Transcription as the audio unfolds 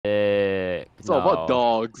So about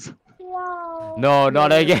dogs. Wow. No,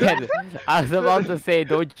 not again. I was about to say,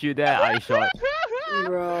 don't you dare, I shot.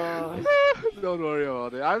 Bro. Don't worry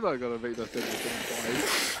about it. I'm not gonna make the same mistake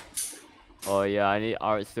twice. Oh yeah, I need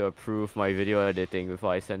Arts to approve my video editing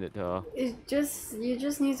before I send it to her. You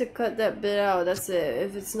just need to cut that bit out. That's it.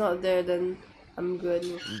 If it's not there, then I'm good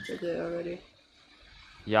with it already.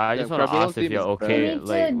 Yeah, I just want to ask if you're okay,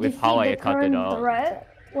 like, with how I cut it out. Threat.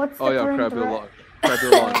 What's the Oh yeah, current threat?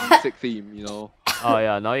 Crabulon, sick theme, you know. Oh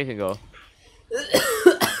yeah, now you can go.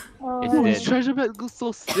 Oh, It's Oh, his dead. treasure map looks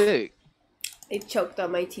so sick. It choked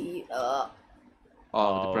on my tea. Oh,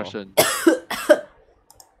 depression.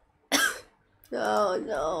 Oh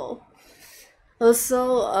no.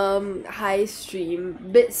 Also, high stream.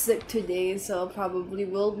 Bit sick today, so probably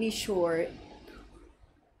will be short.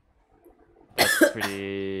 That's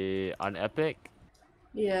pretty unepic.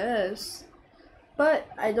 Yes. But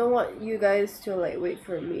I don't want you guys to like wait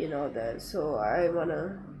for me and all that, so I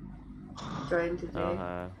wanna join today.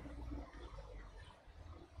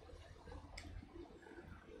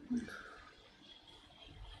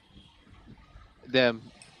 Damn.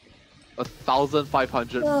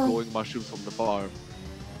 1,500 glowing mushrooms from the farm.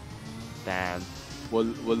 Damn. We're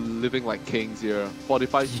living like kings here.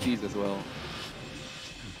 45 GGs as well.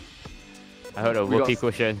 I heard a whoopee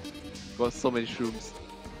cushion. Got so many shrooms.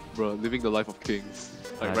 Bro, living the life of kings.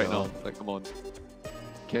 Like right now. Like come on.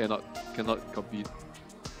 Cannot compete.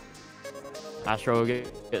 Astro will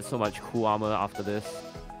get so much cool armor after this.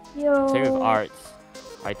 Yo. Same with Arts,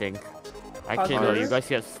 I think. Actually no, you guys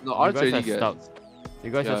get stuck. You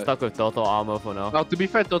guys are stuck with total armor for now. Now to be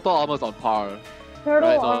fair, total armor's on par. Turtle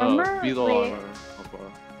right? armor? Below Wait. armor. On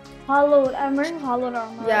par. Hollowed, I'm wearing hollowed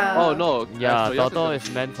armor. Yeah. Oh no. Yeah, so total is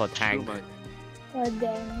meant for tank. Oh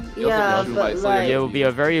dang. Yeah, but so like... It will be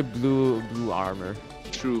a very blue armor.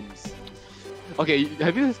 Shrooms. Okay,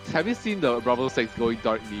 have you seen the Bravo 6 going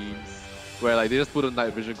dark memes? Where like they just put on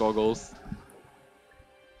night vision goggles?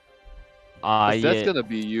 Yeah. That's gonna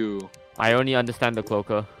be you. I only understand the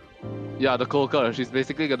cloaker. Yeah, the cloaker. She's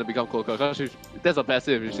basically gonna become cloaker. Cause that's a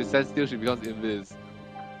passive. If she stands still, she becomes invis.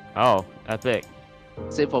 Oh, epic.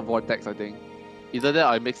 Same for Vortex, I think. Either that or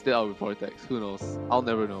I mixed it out with Vortex. Who knows? I'll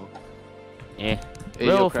never know. Eh. Hey,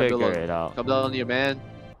 We'll yo, figure Crabulon, it out. come down here, man.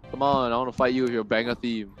 Come on, I wanna fight you with your banger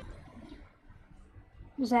theme.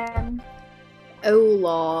 Zam.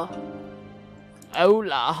 Hola.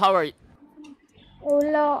 Hola, how are you?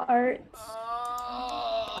 Hola, Arts.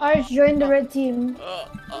 Arts, join the red team.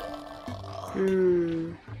 I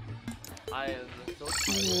am so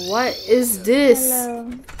tired. What is this?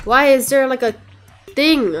 Hello. Why is there like a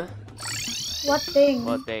thing? What thing?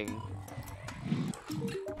 What thing?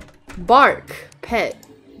 Bark. Pet.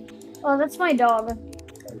 Oh, that's my dog.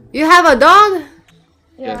 You have a dog?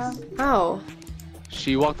 Yeah. Yes. How?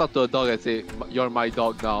 She walked up to a dog and said, "You're my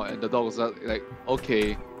dog now," and the dog was like,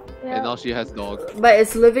 "Okay." Yeah. And now she has dog. But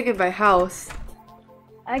it's living in my house.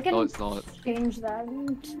 I can No, it's not. change that.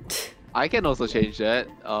 I can also change that.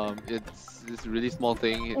 It's this really small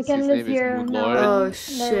thing. I can His live name here is now. Moonlord. Oh There you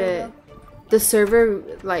shit. go. The server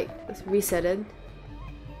like resetted?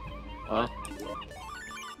 Huh?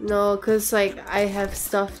 No, cause like I have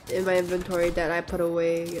stuff in my inventory that I put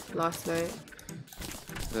away last night.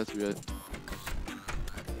 That's weird.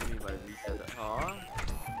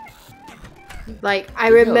 Like I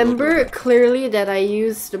remember clearly that I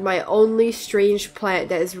used my only strange plant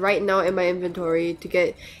that is right now in my inventory to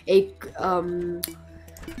get a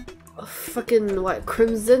fucking what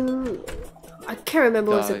crimson. I can't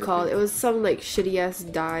remember what's it called. It was some like shitty ass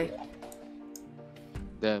dye.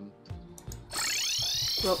 Damn.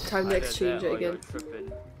 Well, time to exchange it again.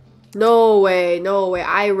 Tripping. No way, no way.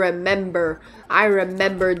 I remember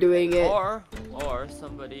doing it. Or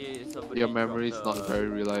somebody. Your memory is not very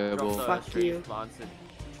reliable. Fuck you.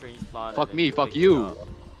 Fuck me, fuck you.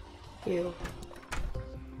 Ew.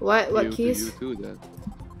 What You keys? too, then.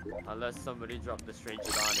 Unless somebody dropped the strange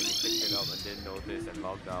plant and you picked it up and didn't notice and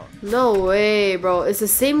logged out. No way, bro. It's the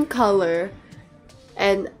same color.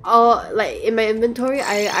 And all like in my inventory,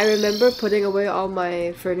 I remember putting away all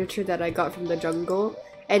my furniture that I got from the jungle,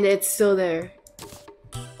 and it's still there.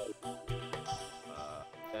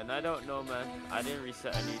 And I don't know, man. I didn't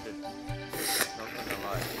reset any of it. Not gonna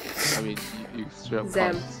lie. I mean, you straight up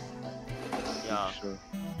Zam. can't. Yeah. Sure.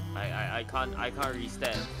 I can't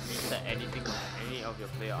reset anything of any of your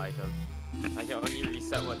player items. I can only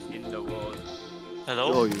reset what's in the world.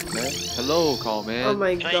 Hello? Oh, you can? Hello, call man. Oh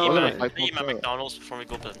my Can I god. eat my McDonald's before we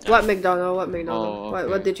go to the What McDonald? What McDonald? Oh, What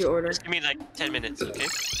okay. did you order? Just give me like 10 minutes, okay?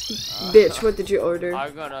 Bitch, what did you order?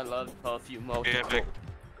 I'm gonna love perfume multiple.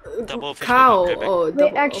 Double fish Cow. burger, Oh, Wait,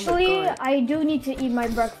 double, actually, oh my god. I do need to eat my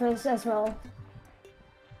breakfast as well.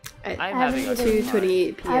 At I'm I having a haven't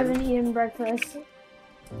 2:28 I haven't p.m. eaten breakfast.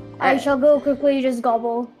 I shall go quickly just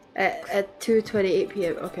gobble. At 2:28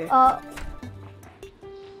 p.m. Okay.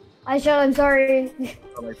 I'm sorry.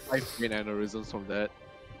 Like 5 brain aneurysms from that.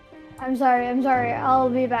 I'm sorry, I'll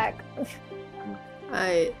be back.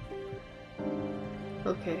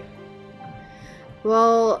 Okay.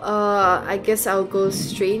 Well, I guess I'll go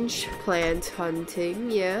strange plant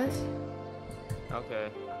hunting, yes? Okay.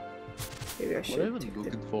 Maybe I What should am I take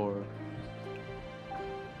looking them. for?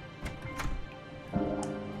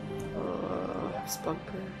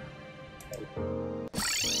 Spumper.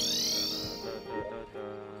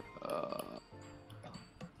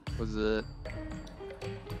 Was it?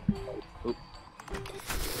 Oh.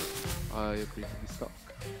 I appear to be stuck.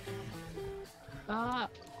 Ah.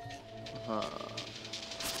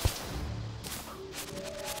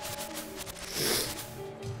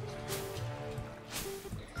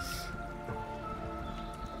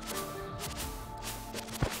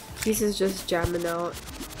 This is just jamming out.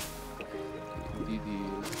 Indeed he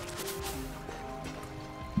is.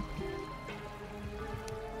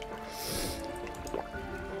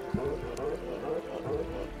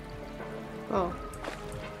 Oh.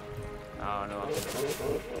 Oh no.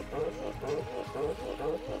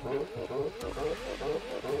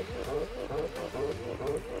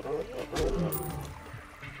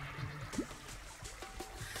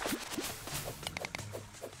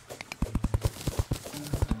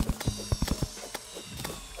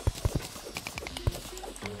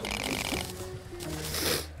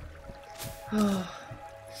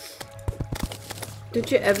 Did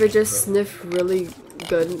you ever just sniff really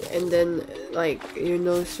good and then like your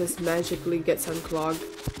nose just magically gets unclogged?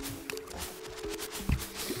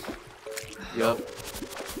 Yup.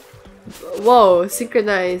 Whoa,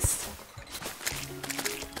 synchronized.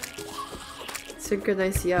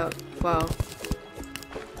 Synchronized, yeah. Wow.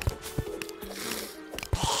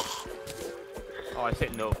 Oh, I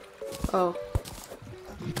said no. Oh.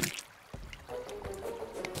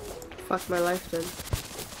 Fuck my life then.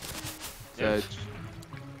 Sedge.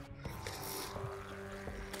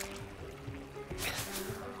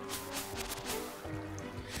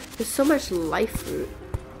 There's so much life fruit.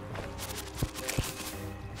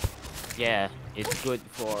 Yeah, it's good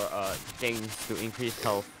for things to increase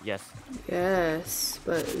health. Yes. Yes,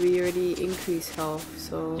 but we already increased health,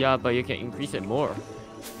 so... Yeah, but you can increase it more.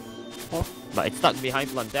 Oh. But it's stuck behind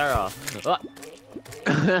Plantera.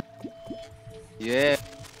 Yeah.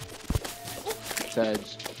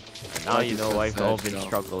 Sedge. Now Why you is know that why we've all Sedge been now?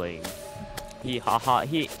 struggling. He haha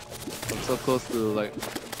he. I'm so close to like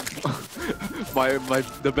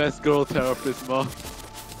the best girl therapist, mom.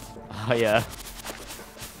 Oh yeah.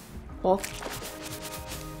 Oh.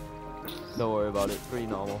 Don't worry about it. Pretty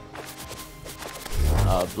normal.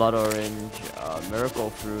 Blood orange, miracle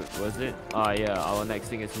fruit, was it? Ah yeah, our next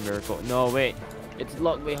thing is miracle. No wait, it's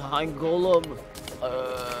locked behind golem.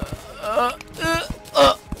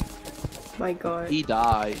 My god. He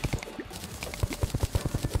died.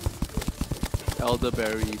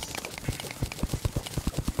 Elderberries.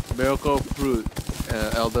 Miracle fruit.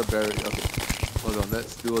 Elderberry. Okay. Hold on,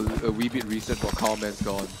 let's do a wee bit research while Carlman's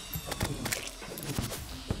gone.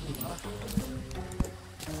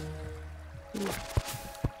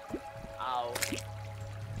 Ow.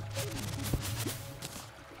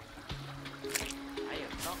 I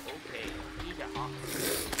am not okay. Need a ox.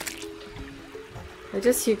 I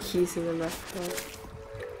just hear keys in the background.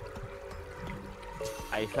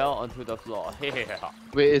 I fell onto the floor.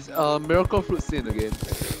 Wait, is miracle fruit sin again?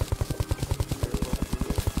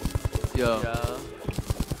 Yeah. Yeah.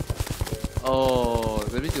 Oh,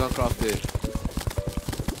 that means you can't craft it.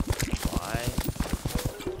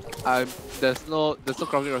 Why? There's no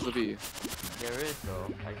crafting recipe. There is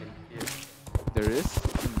though. I can see it. There is?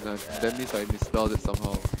 That means I misspelled it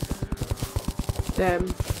somehow. Damn.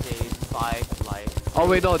 Save 5 life. Oh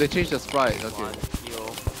wait, no, they changed the sprite. 1 Okay.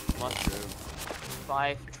 heal mushroom.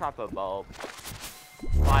 5 trapper bulb.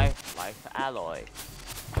 5 life alloy.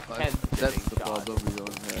 10 That's spinning the shot. problem we don't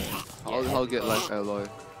have. Yeah. How get life alloy?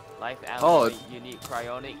 Life Oh, alloy, you need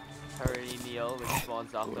cryonic perennial which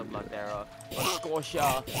spawns after Plantera. But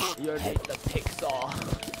Scortia, you need the pixel.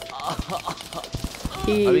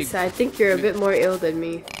 Jeez, I think you're a bit more ill than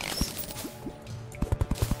me.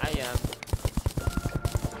 I am.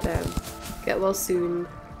 Damn. Get well soon.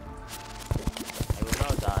 I will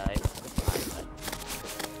not die.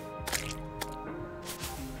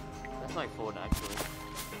 That's my phone actually.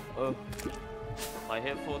 Oh. My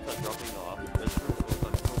headphones are dropping off. The headphones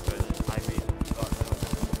are broken and I really got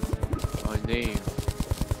My name.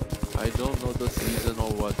 I don't know the season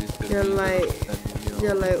or what is the You're reason like- of sending me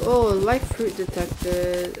They're like, oh, live fruit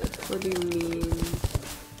detected. What do you mean?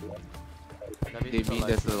 They mean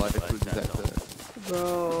there's a live fruit detector.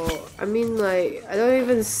 Bro, I mean like, I don't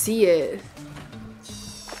even see it.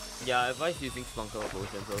 Yeah, advice using Spunker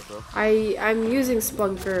potions also. I'm using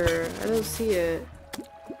Spunker. I don't see it.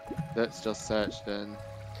 Let's just search then.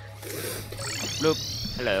 Look.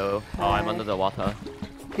 Hello. Oh, I'm under the water.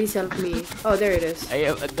 Please help me. Oh, there it is. I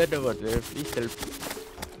am under the water. Please help.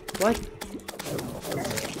 What?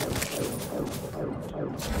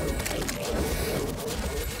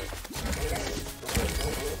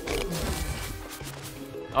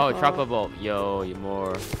 Oh, trapper bolt. Yo, you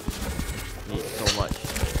more need so much.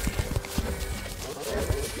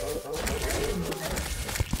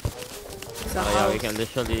 So Oh yeah, we can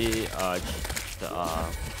literally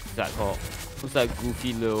what's that called? Who's that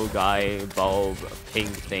goofy little guy, bulb, pink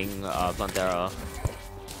thing, Plantera?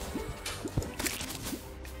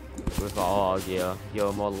 With all our gear.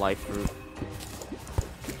 Yo, more life fruit.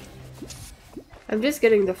 I'm just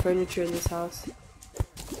getting the furniture in this house.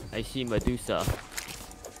 I see Medusa.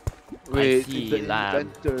 Wait, I see the lamb.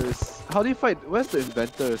 inventors. How do you find? Where's the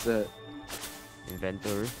inventors at?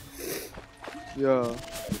 Inventor. Yeah.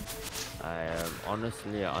 I am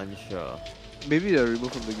honestly unsure. Maybe they're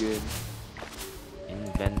removed from the game.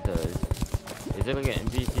 Inventors. Is it like an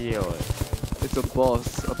NPC or what? It's a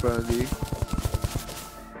boss, apparently.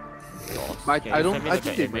 Can I you don't. send me I like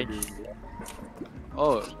think an they. image?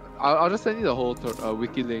 Oh, I'll just send you the whole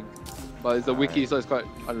wiki link. But it's a wiki, so it's quite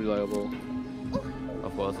unreliable.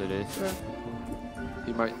 Of course it is. Yeah.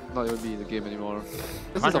 He might not even be in the game anymore.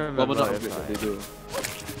 This Can't is a remember permanent if upgrade that they do.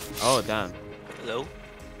 Oh damn. Hello?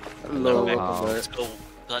 Hello, Wow. welcome Let's back. go.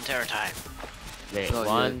 Plantera time. Wait, Not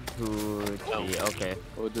 1, 2, 3, okay.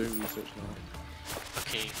 We're doing research now.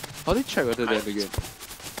 Okay. How do you check whether they're in the game?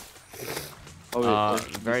 Oh wait,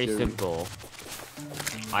 Very simple.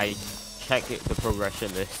 I check the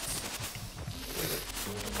progression lists.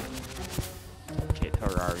 Okay,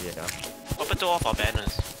 Terraria. Open to off our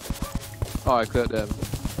banners. Oh, I cleared them.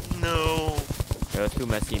 No. They were too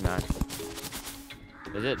messy, man.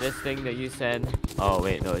 Is it this thing that you sent? Oh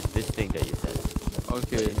wait, no, it's this thing that you sent.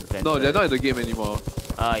 Okay. Inventors. No, they're not in the game anymore.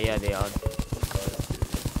 Ah, yeah, they are.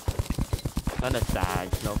 Kinda sad,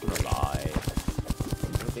 not gonna lie.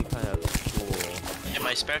 It'd be kind of cool. In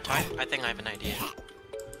my spare time, I think I have an idea.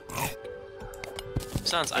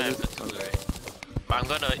 Sounds I have a tool, right? But I'm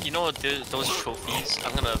gonna, you know, those trophies.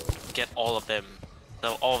 I'm gonna get all of them,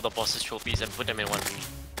 all of the bosses' trophies, and put them in one room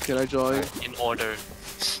Can I join? in order.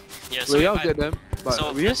 Yeah. So Well, if yeah, I'll I- get them. But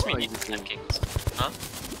so we have first some we need existing. 10 kings. Huh?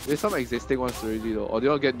 There's some existing ones already though. Or do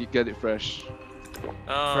you all get it fresh?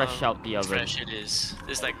 Fresh out the oven. Fresh it is.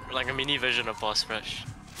 It's like a mini version of boss fresh.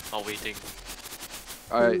 While waiting.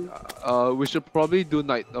 Alright. We should probably do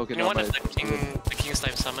night. Okay, You no, want mind. the king's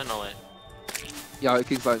time summon or what? Yeah,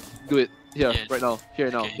 King's Line. Do it. Here, Yeah. right now.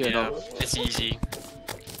 Here now. Okay, Here yeah, now. it's easy.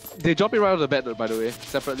 They drop it right out of the bed, by the way,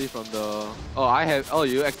 separately from the. Oh, I have. Oh,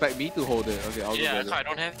 you expect me to hold it? Okay, I'll Yeah, go get I it.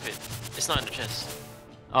 don't have it. It's not in the chest.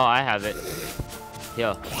 Oh, I have it.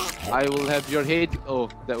 Here. I will have your head. Oh,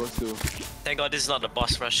 that was too. Thank God this is not the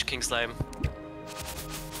boss rush King Slime.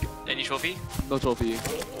 Any trophy? No trophy.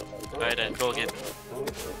 Alright then, go again.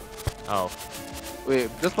 Oh. Wait,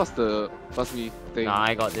 just pass me thing. Nah,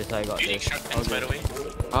 I got this, I got You need this. sharp pins, by the way.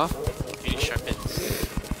 Huh? You need sharp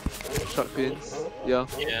pins. Shark fins. Yeah.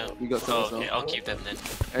 Yeah. We got some Oh, as well. okay, I'll keep them then.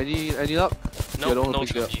 Any luck? No, Yeah, don't no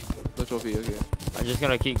pick it up. trophy. No trophy. Okay. I'm just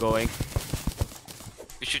gonna keep going.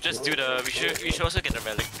 We should just do the. We should also get the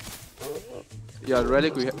relic. Yeah,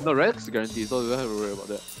 relic no relic's guaranteed, so we don't have to worry about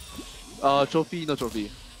that. Trophy, no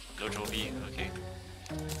trophy. No trophy. Okay.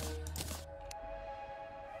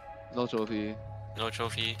 No trophy. No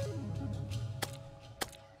trophy.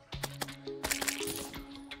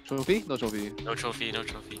 Trophy? No trophy. No trophy. No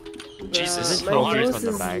trophy. Bruh, Jesus, my trophies nose on the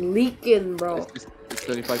is back. leaking, bro. It's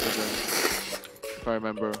 25%. If I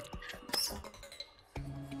remember.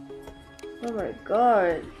 Oh my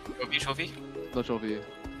god. Trophy. No trophy.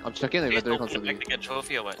 I'm checking the You inventory don't constantly. to get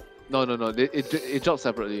trophy or what? No. It drops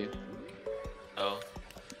separately. Oh.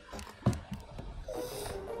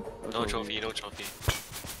 No trophy. No trophy.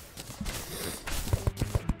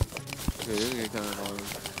 Okay, this is getting kind of annoying.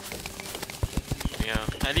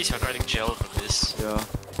 Yeah. At least you're getting gel from this. Yeah.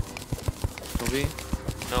 Trophy?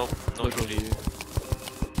 No. No trophy.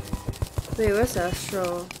 Wait, where's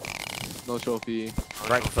Astro? No trophy. No trophy.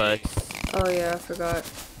 Breakfast. Oh yeah, I forgot.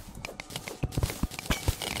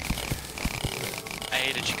 I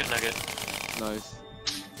ate a chicken nugget, Nice.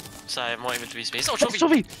 so I have more inventory space. Oh, Oh, trophy!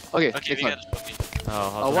 trophy! Okay, Okay, next we one. got a trophy.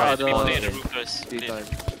 Oh, what are Alright, let me the- play in the room first. Daytime.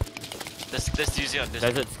 Let's use it on this.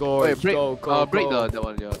 Desert Scorch. Wait, break, Go, break go. that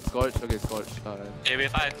one, yeah. Scorch, okay, Scorch. Yeah, we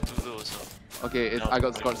have 5 to do so. Okay, it's, No. I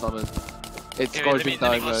got Scorch summon. It's Okay, wait, Scorching let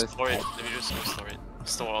me time, go guys. store it. Let me just go store it.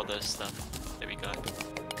 Store all the stuff that we got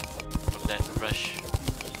from that rush.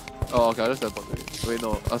 Oh, okay, I just teleport to it. Wait,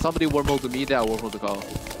 no. Somebody wormhole to me, then I wormhole to Carl.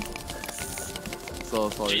 So,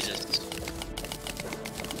 sorry. Jesus.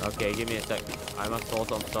 Okay, give me a sec. I must store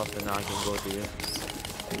some stuff and now I can go to you.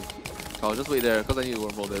 Carl, just wait there, because I need to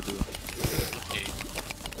wormhole there too. Okay.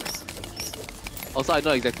 Also, I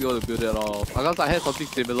know exactly what to build it off. Because I had something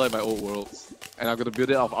similar in my old worlds. And I'm gonna build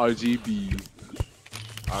it off RGB.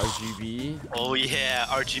 RGB. Oh yeah,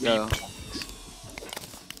 RGB. Yeah.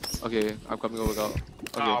 Okay, I'm coming over, Carl.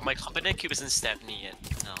 Okay. Oh, my component cube isn't stabbed me yet.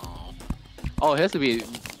 No. Oh, it has to be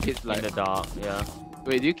hit like. In the dark, yeah.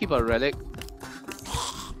 Wait, do you keep a relic?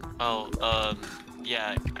 Oh,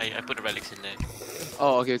 yeah, I put the relics in there.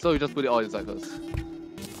 Oh, okay, so you just put it all inside first.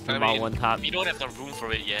 About one tap. We don't have the room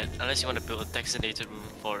for it yet, unless you want to build a designated room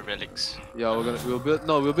for relics. Yeah, we'll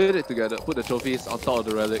build it together. Put the trophies on top of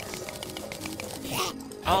the relics.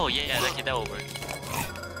 Oh yeah, okay, that will work.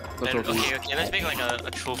 The Then, trophies. okay, let's make like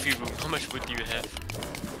a trophy room. How much wood do you have?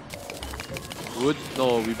 Wood?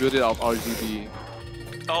 No, we build it off RGB.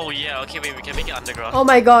 Oh yeah, okay, wait, we can make it underground. Oh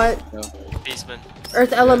my god. Basement.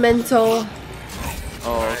 Earth Elemental.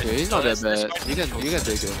 Oh, okay, he's not that let's bad. You can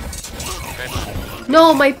take it. Okay.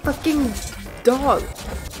 No, my fucking dog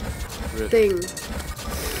Rip. thing.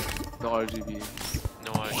 No RGB.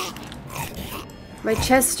 No worries. My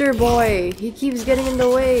Chester boy. He keeps getting in the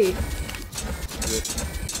way. Rip.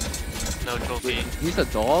 No trophy. Wait, he's a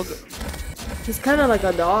dog? He's kind of like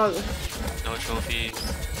a dog. No trophy.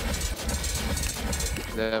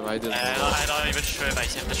 Damn, I didn't know. I'm not even sure if I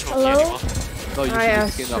have the trophy Hello? anymore. No, you Hi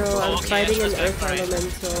should be skin Astro, up. I'm okay, fighting an that's Earth fine.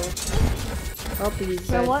 Elemental. Oh please.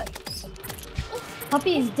 So what?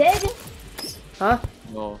 Puppy is dead? Huh?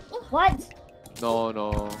 No. What? No,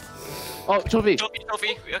 no. Oh, trophy!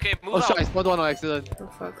 Trophy. Okay, move Oh out. shit, I spawned one on accident. Oh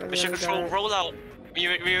fuck, I Mission never control, got it. roll out. We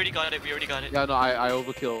already got it. We already got it. Yeah, no, I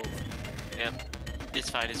overkill. Yeah. It's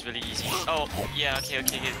fine. It's really easy. Oh yeah. Okay.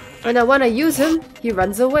 When I wanna use him, he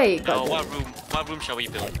runs away. Now, Goddamn. what room shall we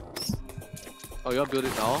build? Oh, you want to build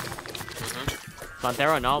it now?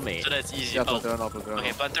 Plantera now, mate. So that's easy. Yeah, Oh. Plantera now, Plantera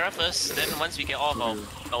Okay, now. Plantera first. Then once we get all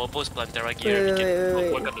of our post Plantera gear, Wait, we can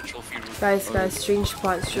wait. work on the trophy room. Guys, strange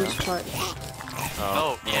plant, strange plant.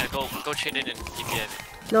 Oh yeah, go trade it in EPM.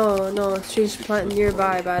 No, strange plant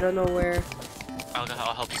nearby, but I don't know where. I'll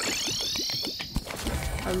help you.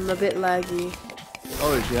 I'm a bit laggy.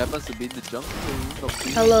 Oh, she happens to be in the jungle. No,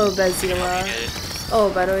 please. Hello, Help you Bezila. get it.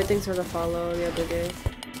 Oh, by the way, thanks for the follow the other day.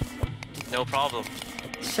 No problem.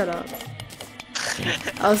 Shut up.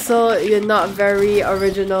 Also, you're not very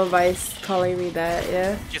original by calling me that,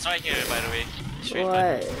 yeah? It's right here, by the way. Straight What,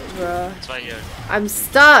 back. bruh? It's right here. I'm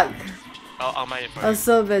stuck! I'll mine it for you.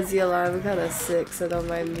 Also, Bezila, I'm kinda sick, so don't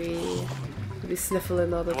mind me. I'll be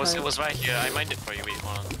sniffling all the It time. was right here. I mined it for you. Wait,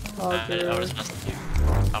 hold on. Oh, I'll good. just pass it to you.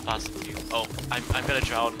 I'll pass it to you. Oh, I'm gonna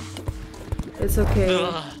drown. It's okay.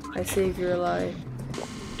 Ugh. I saved your life.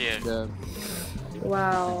 Here. Yeah.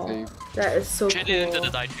 Wow. Okay. That is so Trade it into the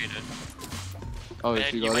cool. die trader. Oh, And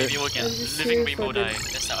she you got might it. be able to get I'm just living here rainbow for the die.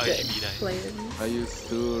 That's the RGB die. Plans. I used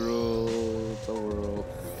to rule the world.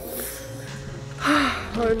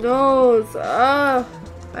 Oh no! Ah!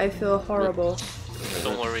 I feel horrible.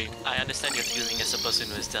 Don't worry. I understand your feeling as a person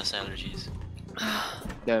who has dust allergies.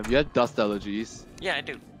 Damn, you have dust allergies. Yeah, I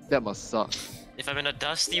do. That must suck. If I'm in a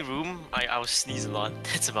dusty room, I'll sneeze a lot.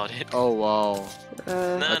 That's about it. Oh wow.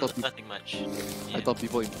 No, thought you- nothing much. I Yeah. thought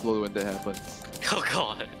people implode when that happens. Oh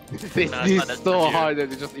god. They Nah, sneeze it's not that so severe. hard that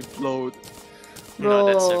they just implode. No,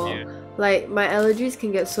 that's Bro, severe. like my allergies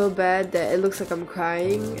can get so bad that it looks like I'm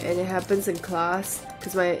crying, and it happens in class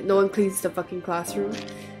because no one cleans the fucking classroom.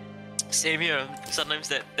 Same here. Sometimes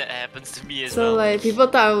that happens to me as So well. like people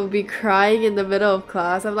thought I would be crying in the middle of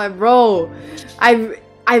class. I'm like, bro,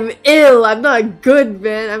 I'm ill. I'm not good,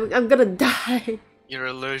 man. I'm gonna die. You're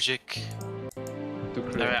allergic. To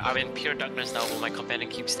cringe. Alright, I'm in pure darkness now, but my companion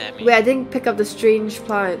keeps stabbing me. Wait, I didn't pick up the strange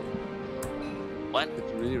plant. What?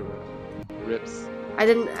 It's really rips. I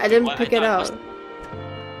didn't What? pick I it thought it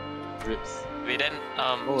out. Rips. Wait, then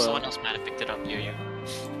well. someone else might have picked it up near you.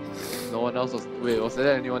 No one else was. Wait, was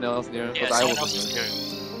there anyone else near? Yeah, I someone else wasn't was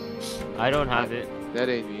near. near. I don't have it. That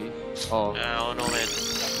ain't me. Oh, Oh no, man.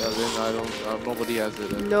 yeah, then I don't. Nobody has it.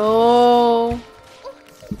 Then. No.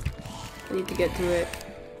 I need to get to it.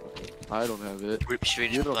 I don't have it. Rip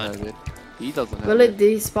strange You don't blood. have it. He doesn't have Will it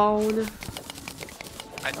despawn?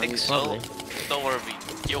 I think mean, so. probably. Don't worry,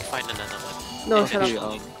 you'll find another one. No, Yeah, shut Okay,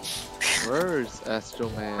 up. Where's Astro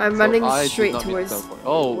Man? I'm So running I did straight not meet the towards teleport.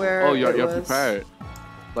 Oh, where oh, you're it was. prepared.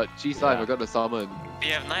 But G5, I got the summon. We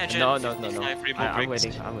have 955 No. rainbow I'm bricks.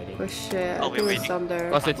 waiting. I'm waiting. Oh shit, Oh, I we're think waiting. it's some there.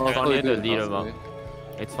 Plus, it's Oh, funnier you to did it lead them last up. way.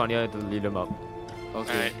 It's funnier to lead them up.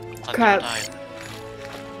 Okay. Alright, Crap. Cat.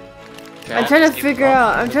 I'm trying to Skip figure up.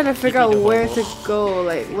 out. I'm trying to figure out the where bubble. to go.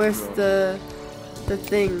 Like, where's the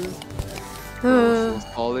thing? We're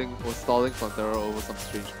stalling Plantera over some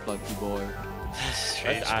strange planty boy.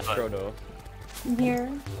 Strange, That's Astro though. I'm here.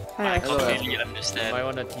 I Hi. completely You might understand.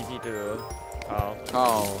 want to TP to Carl.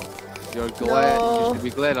 How? You're glad. No. You should be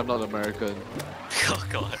glad I'm not American. Oh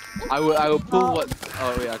god. I will pull Oh. what.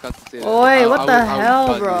 Oh wait, I can't say that. Oi, what the I hell,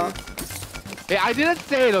 would bro? cut you. Hey, I didn't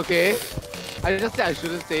say it, okay? I just said I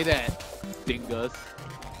shouldn't say that. Dingus.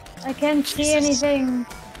 I can't see Jesus. anything.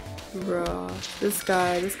 Bro, this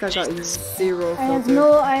guy got zero I have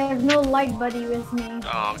filter. no light buddy with me.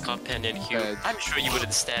 Oh, companion Hugh. Bad. I'm sure you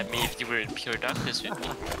wouldn't stab me if you were in pure darkness with me.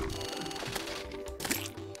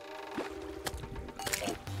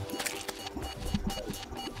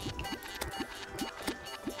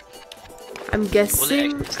 I'm Was it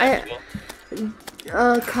guessing. acceptable?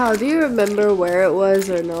 Kyle, do you remember where it was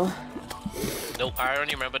or no? Nope, I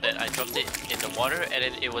only remember that I dropped it in the water and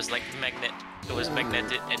then it was like magnet. It was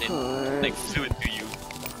magneted and then like flew into you.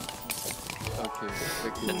 Okay.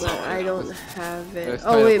 Thank you. That's But all. I don't have it. There's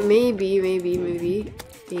Oh wait, pineapple. maybe.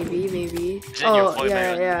 Is that your Oh boy,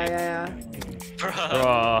 yeah, Baron? yeah.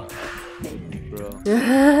 Bruh. Bro.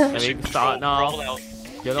 yeah. Can we start now? Roll out.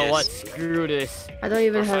 You know Yes. what? Screw this. I don't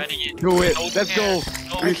even We're have. finding it. Do it. Don't Let's care. go.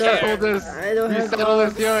 Don't We care. settle this. I don't We have settle this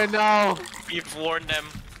dogs. here and now. We've warned them.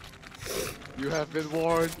 You have been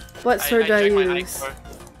warned. What sword do I drank my use? ichor.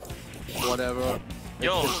 Whatever.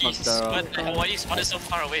 Yo, It's Jesus. Plantera. Why are you spawning so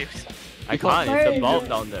far away? I Because- can't. Where It's a is bulb it?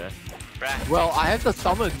 down there. Bruh. Well, I have the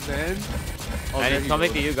summon, man. Oh, And there it's you coming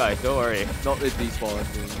go. to you guys. Don't worry. No, it's despawning.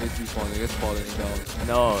 It's despawning. It's falling down.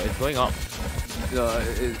 No, it's going up.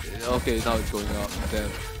 Okay, now it's going up. Damn.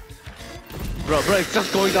 Bro, it's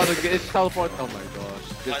just going down again. It's teleport. Oh my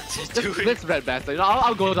gosh. This red bastard. You know,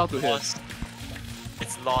 I'll go down to him. Lost.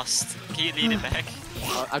 It's lost. Can you lead it back?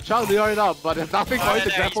 I'm trying to lure it up, but there's nothing for it to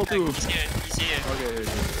He's grapple back. to. He's here. He's here. Okay,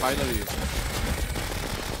 finally.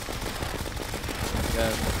 Yeah.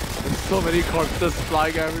 There's so many corpses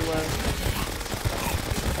flying everywhere.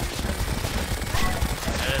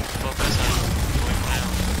 And focus on going down.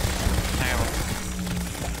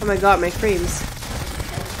 Oh my god, my frames.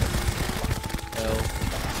 Hell.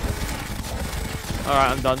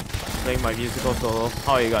 Alright, I'm done playing my musical solo.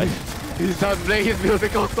 How are you guys? He's done playing his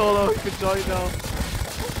musical solo. Good job now.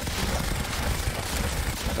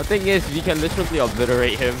 The thing is, we can literally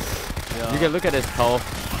obliterate him. Yeah. You can look at his health.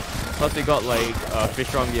 Plus, we got like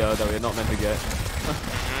fish run gear that we're not meant to get.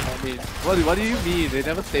 I mean, what do you mean? They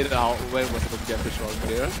never stated out when we're supposed to get fish on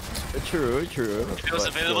there. True. If it was But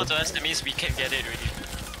available still. to us, that means we can get it really.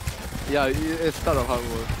 Yeah, it's kind of how it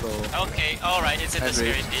works. So. Okay, alright, it's in the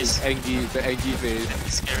scary phase. The angry phase.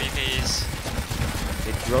 The scary phase.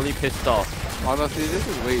 It's really pissed off. Honestly, this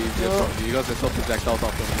is way easier for me because there's no projectiles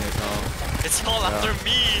after me right now. It's all after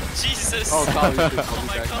me! Jesus! Oh, Carl, you should Oh call me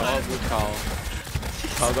my back. God. Oh, good Carl.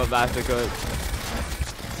 How got massacred?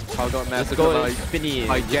 Carl got Let's massacred go by, and spinny.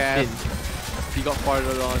 by Just gas. spin. He got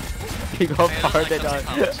farted on. He got Hey, that's farted like on.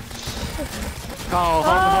 something else. Carl,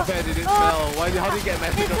 how bad did it Oh. smell? How did you get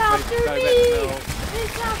massacred It's by after by me! that smell?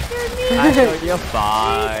 It's after me! Astro, you're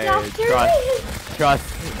fine. It's after me!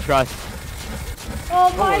 Trust. Oh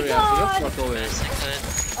Don't my worry, Astro, god! just throttle it. Massacred.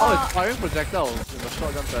 Oh, it's firing projectiles in the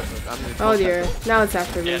shotgun pattern. I mean, it's Oh not dear, pattern. now it's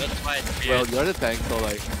after Yeah, me. that's why it's Well, weird. you're the tank, so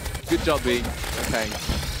like, good job being a tank.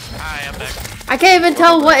 Hi, I'm back. I can't even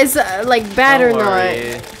tell what is like bad or Don't not.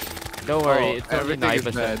 worry. Don't worry, Oh, it's only everything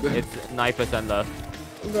is 9%. bad. It's 9% left.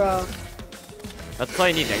 Bro, That's why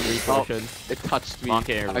I need angry Oh, potion. it touched me. Mark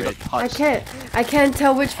it in I got red. touched. I can't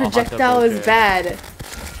tell which I'll have to projectile is bullshit. bad.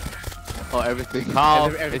 Oh, everything. Carl,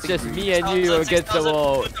 everything it's just green. me and you 6,000, against the 6,000,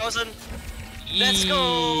 wall. 2,000. Let's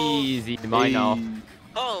go! Easy, mine now.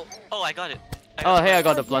 Oh, I got it. Oh, hey, I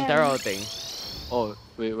got the Oh, damn. Plantera thing. Oh,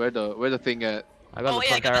 wait, where the thing at? I got Oh the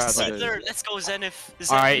yeah, I got the Plantera thing. Settler. Let's go, Zenith.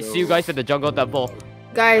 Alright, see you guys at the jungle temple.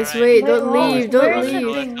 Guys, Alright. wait, Wait, don't wait, leave, where don't is it?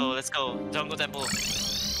 leave. Let's go. Jungle Temple.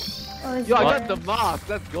 Oh, it's Yo, I there. got the mask.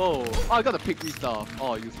 Let's go. Oh, I got the pygmy stuff.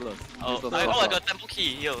 Oh, useless. Oh, Useless I stuff. got Temple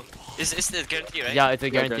Key. Yo, is the guarantee, right? Yeah, it's a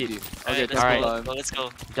Yeah, guaranteed. Okay, let's alright. go. Let's go.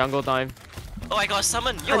 Jungle time. Oh, I got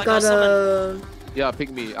summon. Yo, I I got got summon. a. Yeah,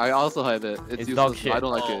 pygmy. I also have it. It's It's useless. dog shit. I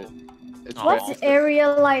don't like Oh. it. It's Oh. What's useless. area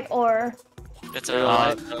light ore? That's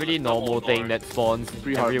Pretty normal thing that spawns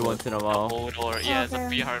Free hard every mode. once in a while. mode or yeah, the Okay.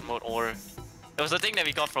 free hard mode or. It was the thing that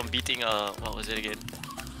we got from beating what was it again?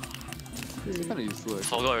 It's kind of useful.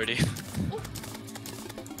 Forgot already.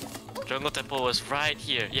 Jungle temple was right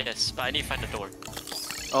here. Yes, but I need to find the door.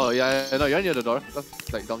 Oh yeah, no, you're near the door.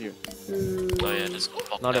 That's like down here. Oh yeah, just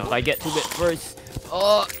walk Not down. if I get to it first.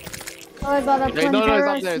 Oh, Oh, I got a okay, no,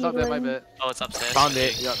 Plantera it's up there, my seedling. bad. Oh, it's upstairs. Found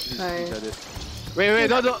it. Yep, you Hi. said it. Wait,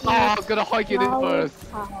 no, no. Oh, I'm gonna hoik it in Flower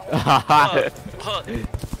first. pal.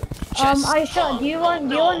 Aisha, do you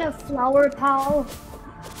want a flower pal?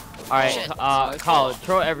 Alright, Shit. Carl,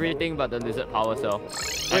 throw everything but the lizard power cell.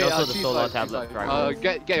 And also the she's solar like- tablet she's like, fragment.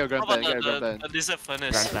 get your How grand about plan, get your grand the plan. lizard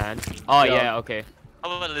furnace? Grand plan. Oh Yeah. yeah, okay.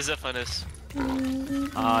 How about lizard furnace?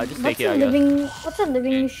 Just take it, I guess. What's a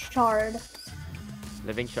living shard?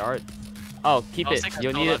 Living shard. Oh, keep I'll it. take the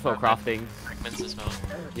You'll need solar it for fragment. crafting. Fragments as well.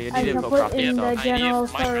 You I need it can for put crafting in stuff. the general I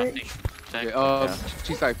need my storage. crafting. Okay, Yeah.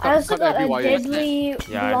 she's like, I also cut got every a wire. deadly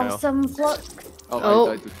Yeah, I know. blossom flux. Oh,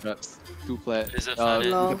 Oh. I died to traps. 2 plat. Lizard You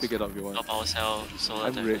furnace. can pick it up if you No want. power cell, solar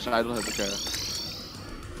I'm temple. rich, I don't have to care.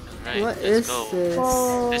 Right, What let's is go. this?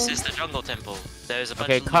 Oh, This is the jungle temple. There is a bunch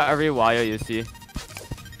Okay, of cut every wire you see.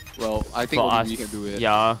 Well, I think For only us. we can do it.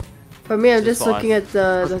 Yeah. For me, I'm Just just for looking us. at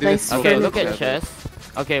the Let's nice do it. Okay, look furniture. at chests.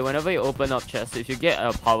 Okay, whenever you open up chests, if you get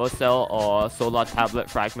a power cell or solar tablet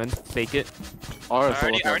fragment, take it. Or a I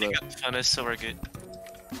solar already tablet. got the furnace, so we're good.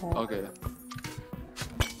 Okay.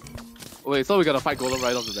 Wait, so we're gonna fight Golem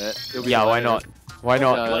right off the bat? It'll be Yeah, why hilarious. not? Why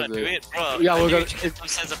not? Yeah, You wanna that's do it. it, bro? Yeah, I we're need gonna- to get some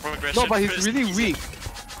sense of progression. No, but he's first. really weak.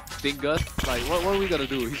 Dingus, like, what are we gonna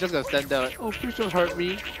do? He's just gonna stand there like, oh, please don't hurt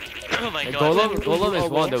me. Oh my And god. Golem is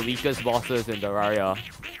one of the weakest bosses in Terraria.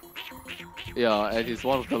 Yeah, and he's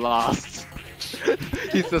one of the last.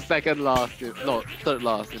 He's the second last, no, third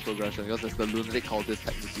last in progression, because it's the lunatic cultist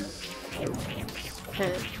technically.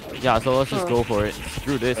 Okay. Yeah, so let's just Oh. go for it.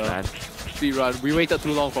 Screw this, Yeah. man. Speed run. We waited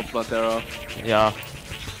too long for Plantera. Yeah.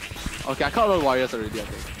 Okay, I cut all the wires already, I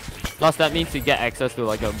think. Plus, that means you get access to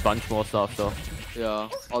like a bunch more stuff, so. Yeah,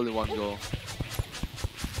 all in one go.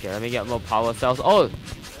 Okay, let me get more power cells. Oh!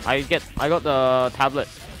 I got the tablet.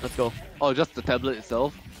 Let's go. Oh, just the tablet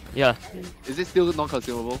itself? Yeah. Is it still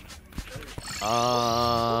non-consumable?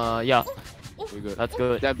 Yeah. We're good. That's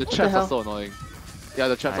good. Damn, the traps hell? are so annoying. Yeah,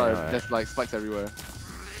 the traps I are, know, right? there's like spikes everywhere.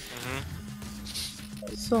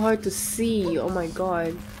 So hard to see. Oh my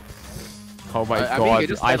god. Oh my I mean, you god, can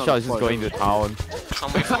just stand on Aisha the is just floor, going to don't town.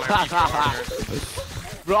 Coming from every corner.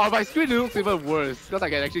 Bro, on my screen it looks even worse, because I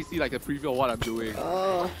can actually see like a preview of what I'm doing.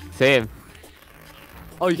 Oh. Same.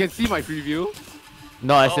 Oh, you can see my preview?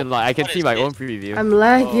 No, as Oh, in like I can what see is my this? own preview. I'm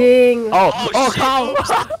lagging. Oh, shit. Carl!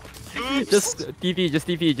 Oops. just TP, just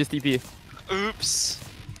TP, just TP. Oops.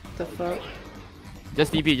 What the fuck?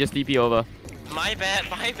 Just TP over. My bad,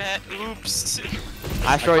 my bad. Oops.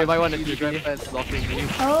 Astro, you might want to see the grand TP. fence blocking me.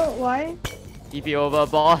 oh, why? TP over,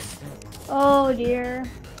 boss. Oh dear.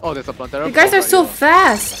 Oh, there's a Plantera. You guys are right so here.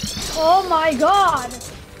 fast. Oh my god.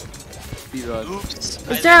 Speed run. Oops.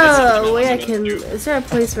 Is there a way I can? Is there a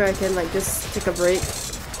place where I can like just take a break?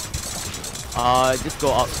 Just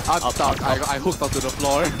go up. I'm up, stuck. up, up. I hooked onto the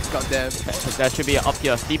floor. God damn. That should be up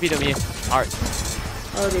here. TP to me. Art.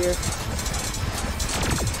 Oh dear.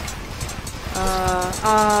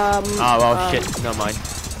 Ah, well, shit. Never mind.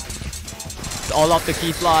 It's all up to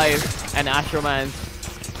Keith Live and Astro Man.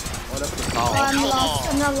 Oh, that's the Oh, cow.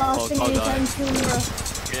 I'm not lasting Oh, anytime soon, bro.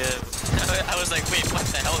 Yeah. I was like, wait, what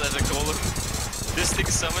the hell? There's a golem. This thing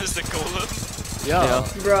summons the golem. Yeah. Yeah.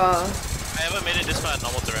 Bruh. I haven't made it this far in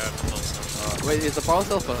normal terrain before, so. Wait, is the power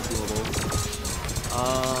cell consumable?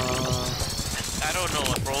 I don't know,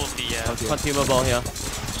 probably, yeah. Okay. Consumable here.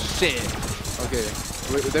 Shit. Okay.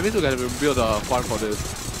 Wait, that means we gotta build a farm for this.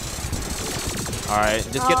 Alright,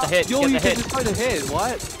 just get the hit. Yo, Get you the can hit. destroy the head.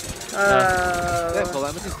 What? Damn, Uh,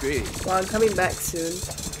 Calamity's great. well, I'm coming back soon.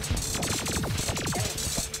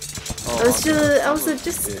 Oh, I was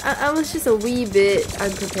just, okay. I was just a wee bit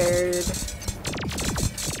unprepared.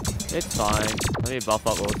 It's fine. Let me buff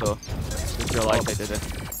up also. Just realized I did it.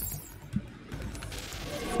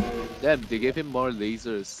 Damn, they gave him more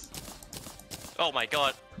lasers. Oh my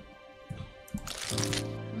god.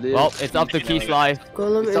 Live. Well, it's up to Keith's life.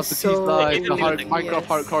 Golem It's up is to Keith so. Live, the Yes. Minecraft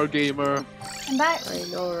hardcore gamer. I'm back. I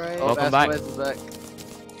know, right? Oh, Welcome back. Astro is back.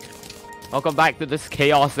 Welcome back to this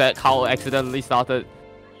chaos that Carl accidentally started.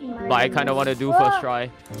 But I kind of want to do first try.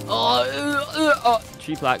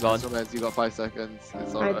 Cheap plat gone. Astro Man, you got 5 seconds.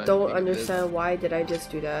 It's I alright. don't You can live. understand why did I just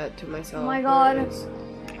do that to myself. Oh my god.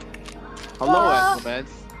 Hello, Ah. Astro Man.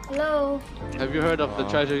 Hello. Have you heard of the Wow.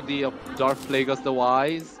 tragedy of Darth Plagueis the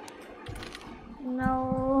Wise?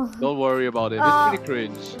 No. Don't worry about it. Ah. It's pretty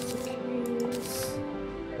cringe.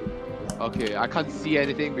 Okay, I can't see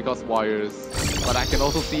anything because wires, but I can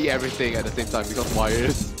also see everything at the same time because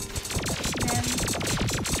wires.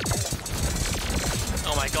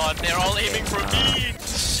 my god, they're all aiming for me!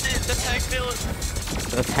 Shit, the tag build!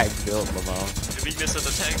 The tag build, Lamar. The weakness of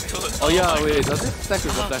the tag build. Oh yeah, my wait, god. does this stack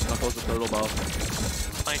with the Black Knuckles the turtle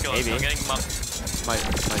buff? My god, Maybe. I'm getting mucked. Might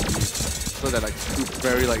be. So they're like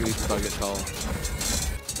very likely to target Carl.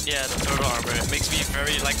 Yeah, the turtle armor. It makes me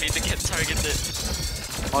very likely to get targeted.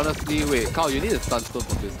 Honestly, wait, Carl, you need a sunstone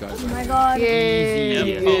from this guy. Oh my god. Yay! Yep.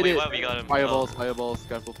 You Oh hit wait, it. what? We got him. Fireballs, fireballs,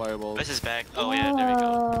 careful fireballs. Where's his bag? Oh yeah, there we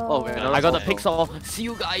go. Oh man, I got the pixel. pixel. See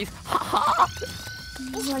you guys.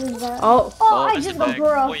 What is that? Oh, Oh, I Where's just the got bag?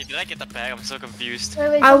 bro. Wait, did I get the bag? I'm so confused.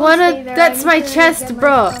 Wait, I someone wanna. stay there. That's I my need to chest, get my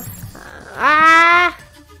bro. stuff. Ah!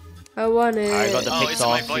 I want it. I got the Oh, it's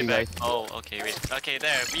my pixel. See boy you bag. guys. Oh, okay, wait. Okay,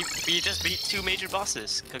 there. We just beat 2 major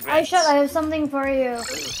bosses. I Congrats. shot. I have something for you.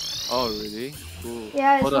 Oh really? Cool.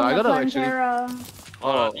 Yeah, it's Hold on, from I the gotta actually. Plantera.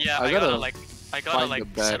 Oh, Yeah, I I gotta gotta like find the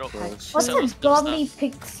bag settle. first. What's settle a some godly stuff.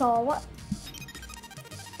 pixel? What?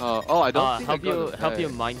 Oh, I don't think I help got you the help you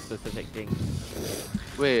bag. mine specific things.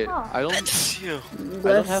 Wait, Oh. I don't. That's you. I don't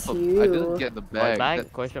Bless have a. you. I didn't get the What bag. bag?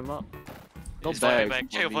 That- Question mark. no It's my bag. bag.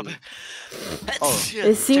 Check for for me. the. Oh.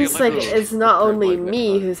 It seems like it's not only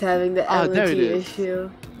me who's having the Ah, there it allergy is. issue.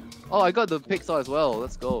 Oh, I got the pixel as well.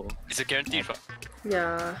 Let's go. It's a guaranteed drop.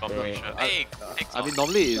 Yeah. I'm pretty sure. Hey, I mean,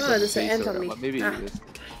 normally it's Oh, a there's an ant base, on me. but maybe Ah. it is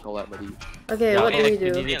collab, buddy. Okay, Yeah, what do I we think do?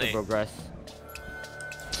 need it Really? to progress.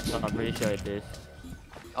 So I'm pretty sure it is.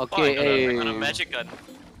 Okay, I got a magic gun.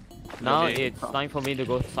 Now Okay. it's time for me to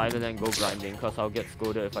go silent and go grinding, cause I'll get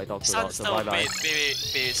scolded if I talk too loud. So bye Sunstone. bye.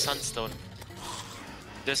 Wait, sunstone.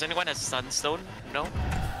 Does anyone have sunstone? No.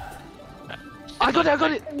 I got it, I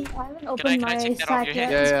got it! I haven't Can opened I my take that off sack your yet.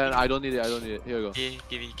 head? Yeah, I don't need it, I don't need it. Here we go.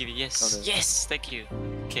 Give me, yes, Okay. yes, thank you.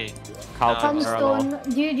 Okay. Cow Sun- Pantera law.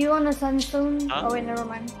 Sunstone. Do you want a sunstone? Huh? Oh wait, never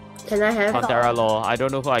mind. Can I have? Pantera law. I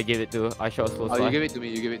don't know who I give it to. I shall supposed Oh, to. you give it to me,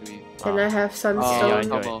 you give it to me. Can I have yeah, sunstone?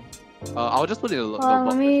 enjoy. come on. I'll just put it in the Let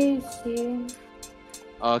box. me see.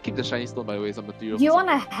 Keep the shiny stone by the way, some material. Do you for want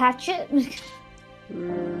a hatchet?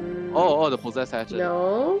 Mm, Oh, the possessed hatchet.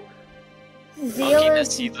 No. Zealous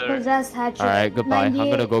that's either- possessed hatchet. Alright, goodbye. I'm gonna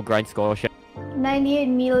 98 go grind score shit. 98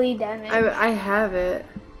 melee damage. I have it.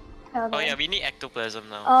 Oh Okay. yeah, we need ectoplasm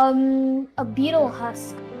now. A beetle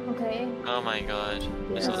husk. Okay. Oh my god.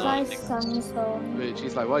 There's a That's lot like of things. sunstone. Wait,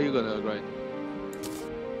 she's like, why are you gonna grind?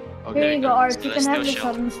 Here you go, Art. So You let's can have do the a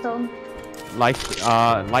shell. sunstone. Life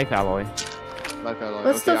alloy. Life alloy.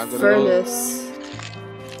 What's Okay, the I'm gonna furnace? Go.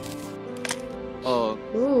 Oh,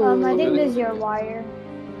 Ooh. I think really? this is your wire.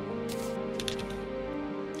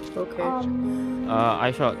 Okay.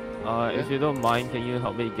 I shot. If you don't mind, can you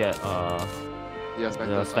help me get yeah,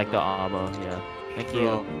 the Spectre armor? Yeah. Thank you.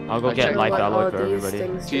 Bro, I'll go I get checked life what alloy all for these everybody.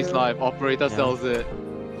 things she's do. live. Operator Yeah. sells it.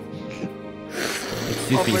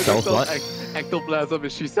 Excuse me, Operator sells what? Ectoplasm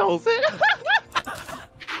and she sells it.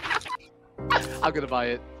 I'm gonna buy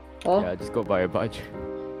it. Oh. Yeah, just go buy a bunch.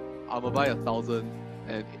 I'm gonna buy 1,000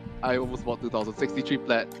 and I almost bought 2,000. 63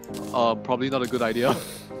 plat. Probably not a good idea.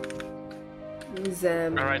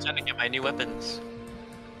 Zam. Alright, trying to get my new weapons.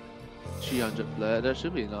 300 plat. That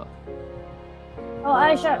should be enough. Oh,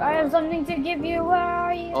 Aisha, I have something to give you. Where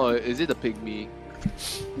are you? Oh, is it the pygmy?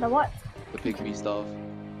 The what? The pygmy stuff.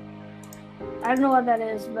 I don't know what that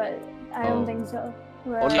is, but I don't Oh. think so.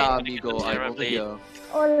 Where? Hola, Okay, amigo. I'm Terra over blade. here.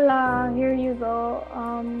 Hola, here you go.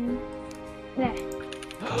 There.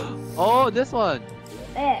 Oh, this one.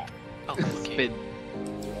 There. Oh, okay. Spin.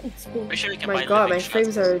 It's been. Make sure we can My buy god, living my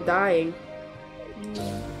frames shots. are dying.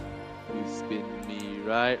 You spin me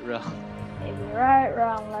right round, Right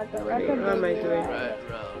round like a record. what am I baby, doing? right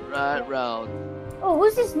round, right round. Oh,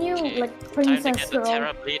 who's this new Okay, like Time to princess get the girl?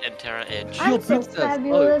 Terra Blade and Terra Edge. Yo, I'm so princess. Oh.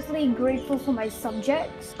 fabulously grateful for my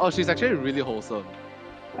subjects. Oh, she's actually really wholesome.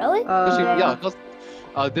 Really? 'Cause she, Uh, yeah, because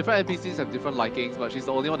different NPCs have different likings, but she's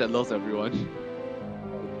the only one that loves everyone.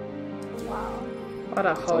 Wow. What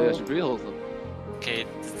a So yeah, hole. she's really wholesome. Okay,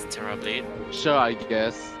 this is Terra Blade, Sure, I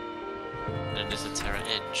guess. and this is Terra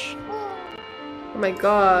Edge. Oh my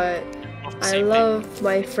god. Both the I same love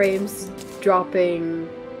my frames dropping.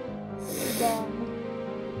 Then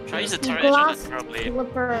Try use the Terra Edge on glass the Terra Blade.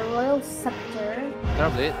 clipper, royal scepter,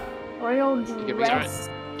 Terrible. royal give me dress,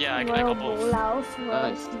 Yeah, I royal got both. blouse, royal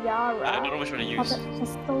Nice. I tiara, don't know which one to use. puppet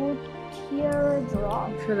pistol,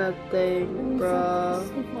 teardrop. For that thing,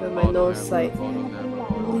 bruh. With my Auto nose hammer, sight. auto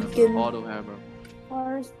hammer, Leaking. auto hammer.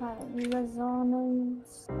 Forest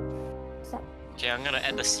resonance. Okay, I'm gonna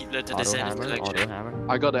add the seedler to the Auto Zenith hammer, collection. auto hammer.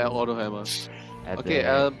 I got that auto hammer. Add Okay,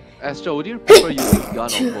 the- Astro, would you prefer using gun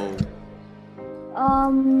or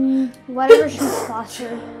bow? Whatever shoots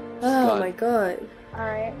faster. Oh God. my god.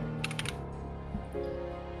 Alright.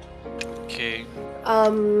 Okay. I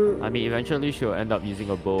mean, eventually she'll end up using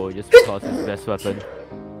a bow just because it's best weapon.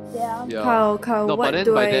 Yeah. Yeah. Kyle, No, but what then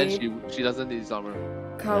do by I... then she doesn't need this armor.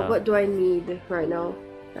 Kyle, Yeah. what do I need right now?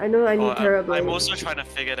 I know I need Oh, Terrorblade. I'm also trying to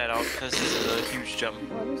figure that out because this is a huge jump.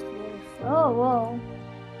 What is this? Oh, whoa.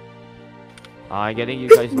 I'm getting you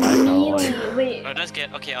guys back now. Melee. Like, Wait. I'll just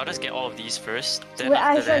get all of these first. Then Wait,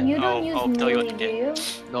 after Aisha, that, you don't use I'll tell you what melee, to do get.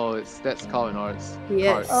 you? No, that's Cow and Arts.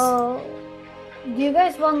 Yes. Cards. Oh. Do you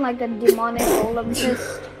guys want like a demonic golem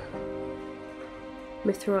fist?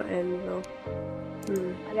 Mithril Anvil.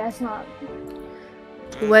 I guess not.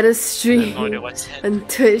 What a I stream. have no idea what's that. On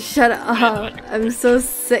Twitch, shut up. I'm so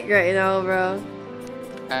sick right now, bro.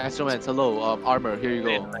 Astromans, hello. Armor. Here you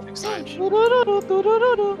go. Magic storage. Okay, keep your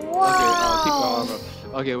armor.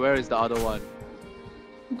 Okay, where is the other one?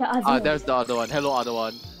 The other There's the other one. Hello, other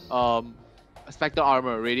one. Spectre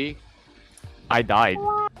armor. Ready? I died.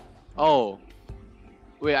 Oh.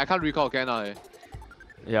 Wait, I can't recall, can I?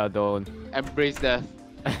 Yeah, don't. Embrace death.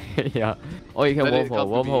 Yeah. Oh, you can Let it wormhole. come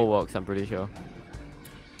to me. Wormhole works, I'm pretty sure.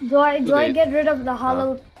 Do I Okay. get rid of the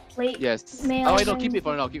hollow plate? Yes. Mail Oh wait, no, thing? keep it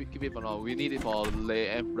for now. Keep it for now. We need it for Lay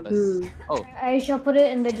Empress. Hmm. Oh. I shall put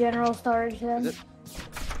it in the general storage then. Is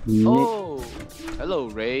it? Oh. Hello,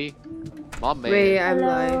 Ray. My man. Ray, I'm Hello,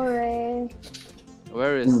 live. Ray.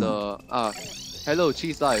 Where is the hello,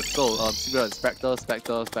 Cheese Life. Go, Secret Spectre.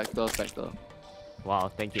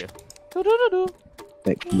 Wow, thank you.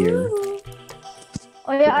 Back here.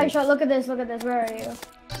 Oh yeah, Aisha, look at this. Where are you?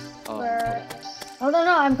 Where? Oh no,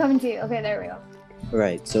 I'm coming to you. Okay, there we go.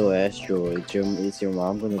 Right, so Astro, is your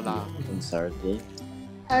mom gonna Hola. be on Saturday?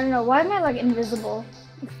 I don't know. Why am I like invisible?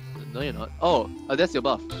 No, you're not. Oh, that's your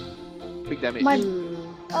buff. Big damage. My- Hmm.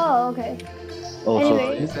 Oh, okay. Oh,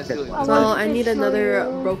 Anyway. That's still in I Well, wanted I to need show another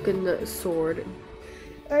you- broken sword.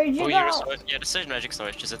 Where did you Oh, go? you restored? Yeah, the surge magic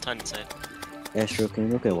storage. There's a ton inside. Astro, can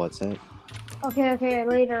you look at WhatsApp? Okay,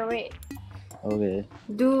 later. Wait. Okay.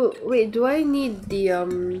 Do I need the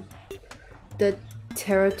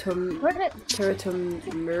Terratom Where did?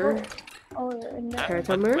 mirror? Oh, you're in there.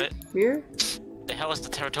 Terratomir? What Mirror? the hell is the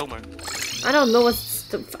teratomer? I don't know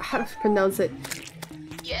how to pronounce it.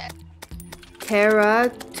 Yeah.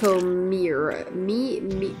 Terratomir.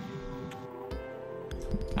 Me.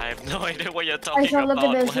 I have no idea what you're talking Aisha, about. look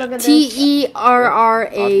at this. What? Look at this.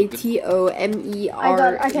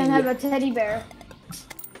 Terratomer. I can have a teddy bear.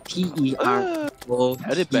 T-E-R-O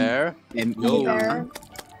Teddy bear. Teddy Yo. bear.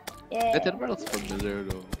 Yeah. That Teddy bear looks familiar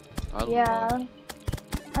though. I don't know. Yeah.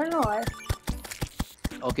 I don't know why.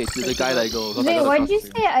 Okay, to the guy that goes. Wait, why did you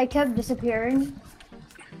say I kept disappearing?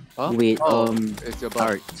 Huh? Wait, Oh, it's your buff.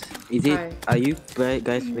 Art. Is it, Hi. are you guys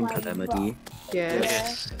playing My Calamity? Yes.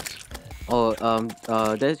 Yes. Oh,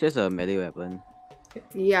 that's just a melee weapon.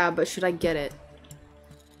 Yeah, but should I get it?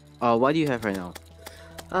 What do you have right now?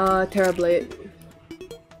 Terrorblade.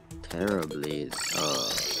 Terribly.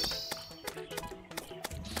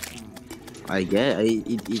 I get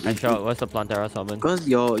And shot, what's the Plantera summon? because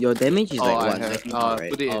your damage is Oh, like I what? have. 19 now,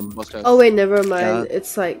 right? Put it in. Boss chest. Oh wait, never mind. Yeah.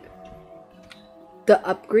 It's like the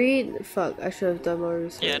upgrade. Fuck, I should have done more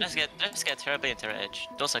research. Yeah, let's get Terra Blade and Terra Edge.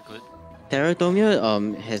 Those are good.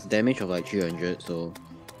 Terratomia has damage of like 300, so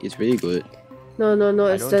it's really good. No, I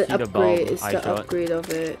it's don't the see the upgrade. bulb, It's I the shot. upgrade of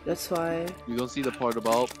it. That's why. You don't see the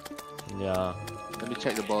portable. Yeah. Let me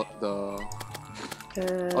check the Uh,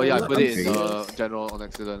 Oh yeah, I put it in upgrade. the general on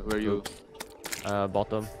accident. Where you?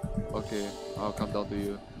 Bottom. Okay, I'll come down to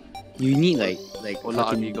you. You need like Hola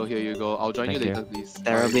fucking amigo, here you go. I'll join you Thank you. later, please.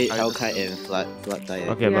 Terrorblade, I just- Hellkite, and Flood Tire.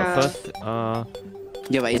 Okay, Yeah. but first,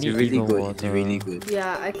 Yeah, but it's Any really evil good. It's water. really good.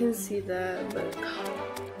 Yeah, I can see that, but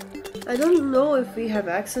I don't know if we have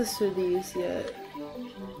access to these yet.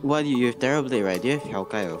 What do you have? Terrorblade, right? Do you have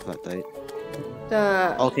Hellkite or Flood Tide?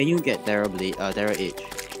 The Oh, can you get Terrorblade? Terra Edge.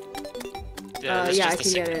 That's yeah, just I the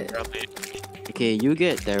can get second it. Terra Blade. Okay, you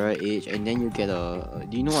get Terra Edge, and then you get a.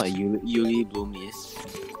 Do you know what Yuli Bloom is?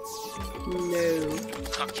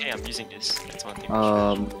 no. Okay, I'm using this. That's one thing.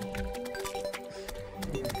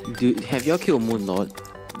 Have y'all killed Moon Lord?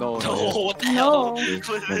 No, No, what the No. hell? just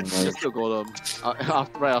the golem.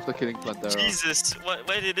 Right after killing Plantera. Jesus,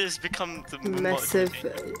 why did this become the Massive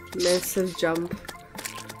jump.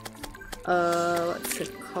 What's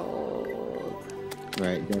it called?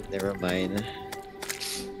 Right, then never mind.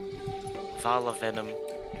 Vial of Venom.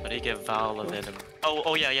 Why do you get Vial of Venom?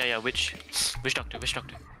 Oh yeah. Which doctor?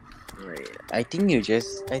 Right. I think you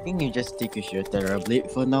just stick with your Terrorblade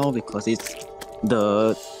for now because it's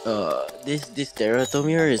the this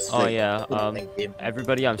Terratomir is oh like, yeah, like game.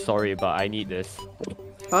 everybody, I'm sorry, but I need this.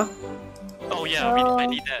 Huh? Oh yeah, I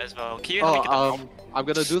need that as well. Can you help me get the Oh, I'm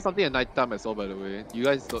gonna do something at night time as well, by the way. You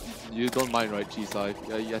guys don't mind, right, Cheese Life?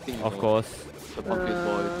 Yeah, I think you Of know. course. The pumpkin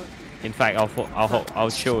boy. In fact, I'll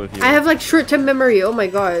chill with you. I have like short-term memory. Oh my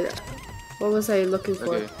god. What was I looking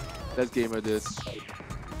for? Okay, let's gamer this.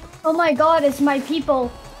 Oh my god, it's my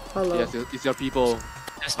people. Hello. Yes, it's your people,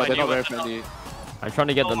 That's but my they're not new very weapon. friendly. I'm trying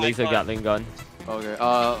to get Oh the my laser God. Gatling gun. Okay,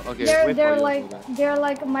 okay. They're wait they're for you, like hold on. they're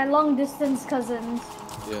like my long distance cousins.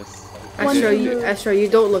 Yes. Astro, you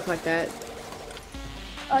don't look like that.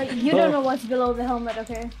 You don't know what's below the helmet,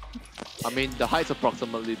 okay? I mean, the height's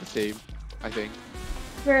approximately the same, I think.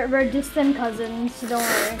 We're distant cousins. Don't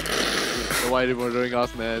worry. So why are they murdering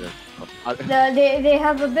us, man? They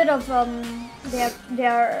have a bit of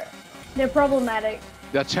they're problematic.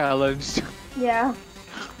 They're challenged. Yeah.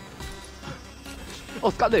 Oh,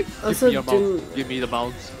 Scarlet! Also, Give me your mount. Give me the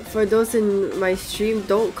mount. For those in my stream,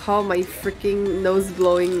 don't call my freaking nose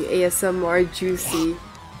blowing ASMR juicy.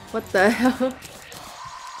 What the hell?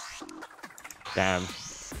 Damn.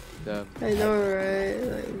 Damn. I know, right?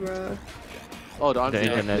 Like, bruh. Oh, the arms The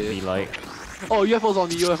internet are be like, Oh, UFOs on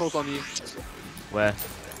me, UFOs on me. where?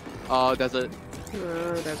 There's a...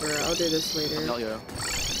 Whatever, I'll do this later. Not here.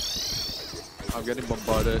 I'm getting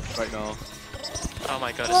bombarded right now. Oh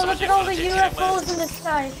my god, Well, there's look so at all much the UFOs. UFOs in the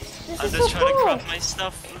sky. This I'm is just so trying to cool. craft my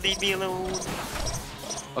stuff. Leave me alone.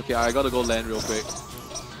 Okay, I gotta go land real quick.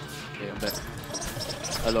 Okay, I'm back.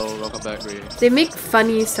 Hello, welcome back, Ray. They make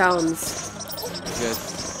funny sounds.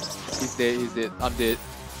 Yes. He's dead, he's dead. I'm dead.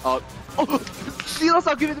 Oh!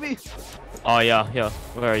 Dinosaur, give it to me! Oh yeah, yeah.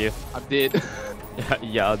 Where are you? I'm dead.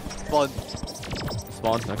 Yeah, Spawn.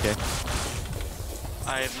 spawn. Okay.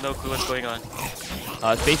 I have no clue what's going on.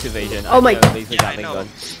 Space invasion. Oh my- I need a laser Yeah, I Gatling know. gun.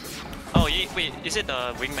 Oh, wait, is it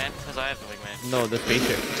the wingman? Because I have the wingman. No, the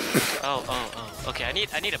spaceship. Oh. Okay, I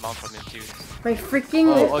need a mount from him too. My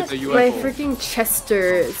freaking it's a UFO. my freaking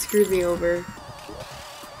Chester screwed me over.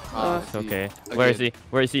 It's okay. Where is he?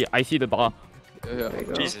 Where is he? I see the bar. Yeah. There you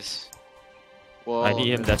go. Jesus. Whoa, I need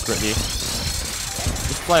him man. desperately.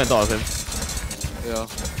 Just fly on top of him. Yeah.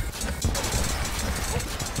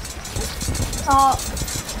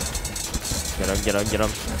 Get him.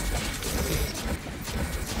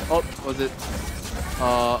 Oh, was it?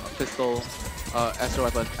 Pistol. Astro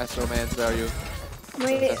weapon. Astro man, where are you?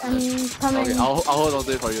 Wait, I'm coming. Okay, I'll hold on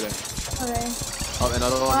to it for you then. Okay. Oh,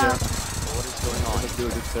 another one here. What is going on? Let's do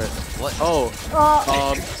this threat. What? Oh,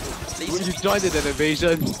 Laser- you joined in an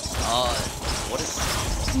invasion. what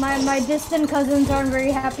is? My distant cousins aren't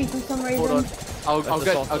very happy for some reason. Hold on. I'll That's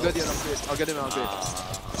get the you an upgrade. I'll get him an upgrade.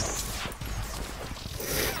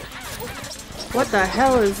 What the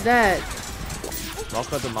hell is that?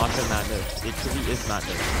 Welcome to Martian Madness. It truly is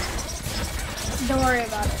madness. Don't worry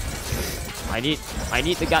about it. I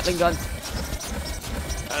need the Gatling gun.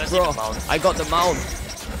 Let's Bro, need a mount. I got the mount.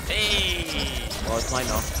 Hey! Oh, it's mine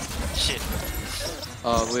now. Shit.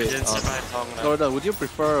 Wait. Didn't survive long enough. Jordan, would you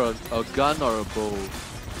prefer a gun or a bow?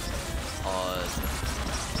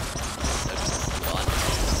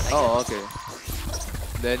 Oh, okay.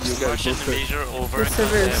 Then you get a Russian boosted laser over. This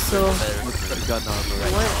server is so. gun armor,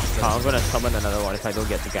 right? What? I'm gonna summon another one if I don't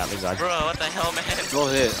get the Gatling gun. Bro, what the hell, man? Go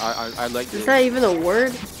ahead. I like Is this. that even a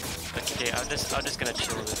word? Okay, I'm just gonna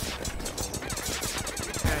chill with it.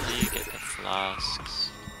 Where do you get the flasks?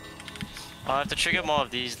 I'll have to trigger more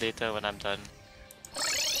of these later when I'm done.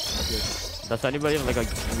 Does anybody have like a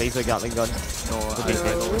laser Gatling gun? No, Okay, I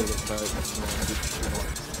no. don't.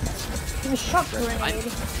 No, A shock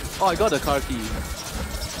grenade. Oh, I got a car key.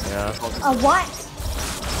 Yeah. A what?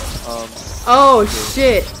 Oh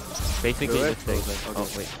shit! Basically Wait, this thing. okay. Oh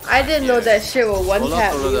wait. I didn't know that shit will one Hold on,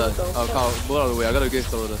 tap me. Soroda. What the Oh, fuck? Carl, move out of the way. I gotta give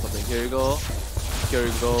Soroda something. Here you go. Here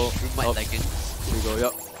you go. You might Oh, like it. here you go.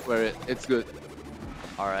 Yep. Wear it. It's good.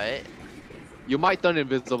 Alright. You might turn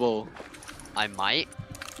invisible. I might.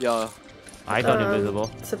 Yeah. I got invisible.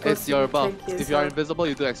 Supposed It's your to buff. take If you are yourself. invisible,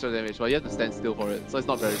 you do extra damage, but you have to stand still for it, so it's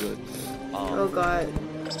not very good. Oh god.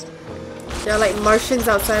 There are like Martians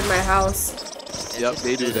outside my house. Yep,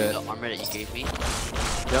 they do that. The armor that you gave me.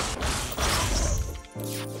 Yep.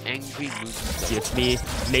 Angry moose. Give me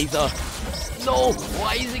laser. No!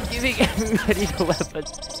 Why is it giving everybody the weapon?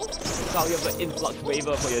 Now you have an influx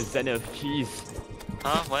waiver for your Zenith. Jeez.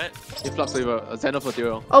 Huh? What? Influx waiver, a Xenoph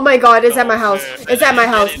material. Oh my god, it's at my No, house. where- It's at my where-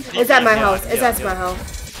 house. where- It's at my yeah, house. It's yeah, at my house.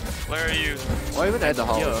 Where are you? Or even at the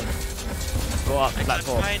house. Here. Go up, I can't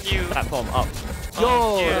platform. find you. Platform up. Yo,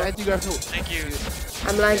 Oh, the yeah. anti-grav hook. Thank you.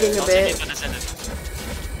 I'm lagging a I'll take it bit. to the center.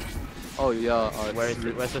 Oh yeah, alright. Where's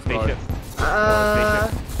the spaceship?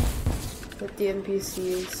 With the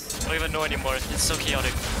NPCs. I don't even know anymore. It's so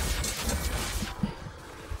chaotic.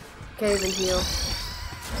 Can't even heal.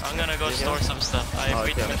 I'm gonna go store some stuff. I have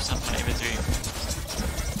way too okay. much stuff in my inventory.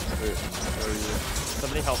 Wait, where are you?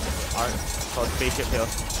 Somebody help Art. Called spaceship here.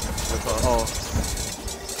 Look for Oh.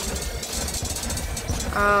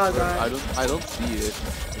 Oh I god. don't see it.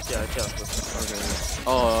 Yeah. Okay.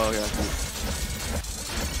 Oh, okay, I see.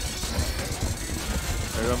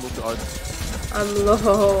 Everyone move to art. I'm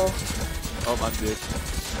low. Oh, I'm dead.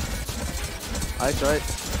 I tried.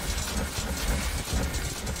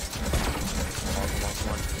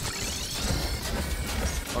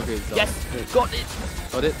 Okay, done. Yes, got it.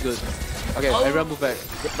 Got it? Good. Okay, Oh. everyone move back.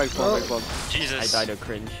 Back spawn, back spawn. Jesus. I died of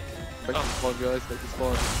cringe. Back to spawn, guys. Back to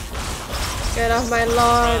spawn. Get off my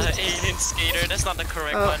lawn. Alien skater, that's not the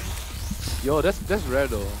correct Oh. one. Yo, that's rare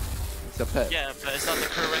though. It's a pet. Yeah, but it's not the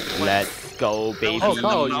correct one. Let's go, baby. Oh,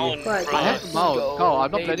 Carl, you- Mount, What? bro. I have the mount. go, Carl,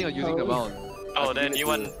 I'm not baby. planning on using the mount. Oh, I then give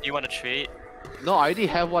you it to want to trade? No, I already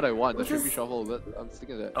have what I want. The What's this? trippy shuffle. I'm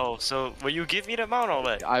sticking to that. Oh, so will you give me the mount or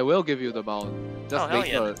what? I will give you the mount. Just Oh, hell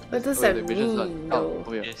wait yeah. for it. What does Wait, that the vision's mean, done. though?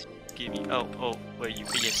 Oh, yeah. Yes, give me. Oh, where you?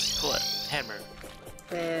 Yes, what? Hammer.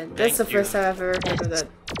 Man, that's the Thank first you. time I've ever heard of that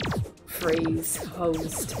phrase,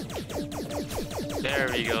 host. There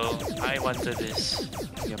we go. I wanted this.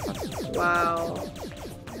 Yeah, fun. Wow.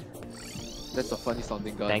 That's a funny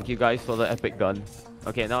sounding gun. Thank you guys for the epic gun.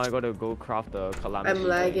 Okay, now I gotta go craft the calamity. I'm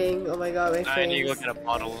lagging. Oh my god, my I need to go face. get a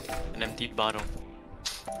bottle, an empty bottle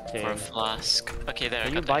Okay. for a flask. Okay, there. I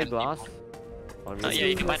Can you got the buy empty glass? bottle. Or Yeah, really?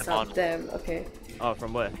 you can buy the What's up, bottle. Damn, okay. Oh,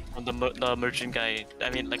 from where? From the merchant guy. I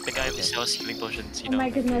mean, like the guy who sells healing potions. You Oh know. my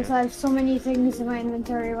goodness, I have so many things in my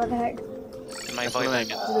inventory. What the heck? In my That's void what I-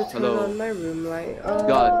 bag. I'm gonna turn Hello. on my room light. Oh.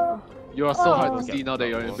 God. You are so hard Oh. to see now that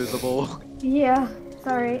you're invisible. Yeah,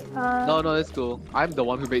 sorry. No, it's cool. I'm the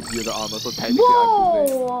one who made you the armor, so technically I'm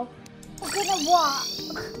moving. Whoa! Okay, then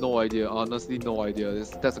what? No idea. Honestly, no idea.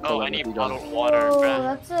 That's a Oh, I need calamity gun. bottled water, Whoa, bruh.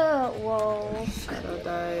 that's a whoa. I'll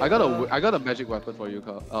die. I got a magic weapon for you,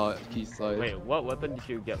 Keith. Like, Wait, what weapon did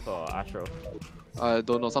you get for Astro? I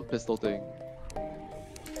don't know, some pistol thing.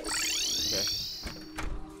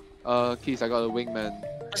 Okay. Keith, I got a wingman.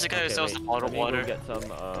 That's the guy who Okay, sells wait, the bottled let me go water. get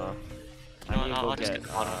some, I No, need to I'll go just get,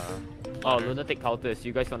 get bottle. oh, Water. lunatic cultist.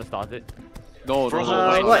 You guys wanna start it? No, Bro,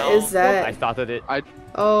 no. What now- is I that? started it.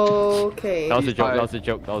 Okay. That was a joke. I- That was a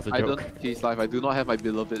joke. That was a I joke. don't, Keith's life. I do not have my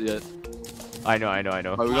beloved yet. I know.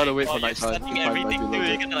 But we gotta wait Oh, for you're nighttime to studying find my everything, dude. You're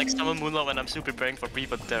beloved. gonna like summon Moonlight when I'm super preparing for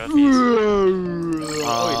pre-Plantera phase.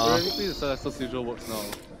 Oh wait, theoretically the Celestial Sigil works now.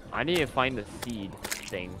 I need to find the seed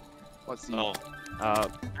thing. What's the? Oh, Uh,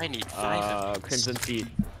 I need 5 of these. Crimson Seed.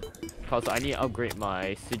 Cause I need to upgrade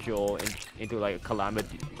my sigil into like a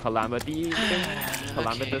calamity thing,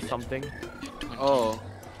 calamitous something. 20 Oh,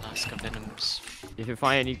 Flask of Venoms. If you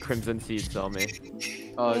find any Crimson Seeds, tell me.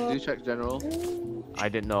 do you check general? I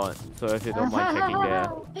did not, so if you don't mind checking there.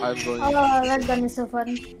 I'm going. Oh, that gun is so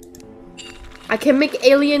fun. I can make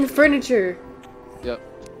alien furniture. Yep.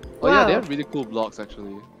 Oh yeah, they Wow. have really cool blocks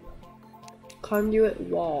actually. Conduit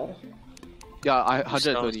wall. Yeah,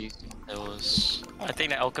 120. There was, I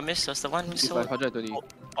think the alchemist. That's the one who It's sold 120.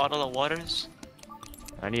 bottle of waters.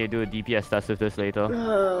 I need to do a DPS test with this later.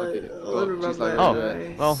 Okay, I go, wanna she's rub like- my Oh,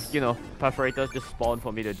 eyes. well, you know, perforators just spawn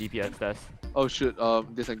for me to DPS test. Oh shoot,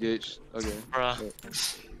 disengaged. Okay. Bruh.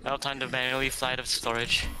 Right. Now time to manually fly to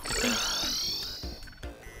storage.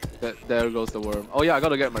 There goes the worm. Oh yeah, I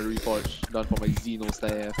gotta get my reforge done for my Xeno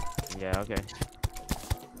staff. Yeah, okay.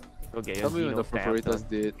 Go get your Tell me when the Xeno staff perforators done.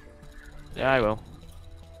 did. Yeah, I will.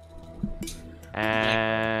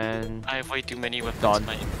 And I have way too many weapons Done. in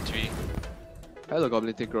my inventory. Hello,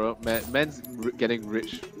 Goblin Tinkerer. Man's getting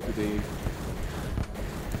rich today.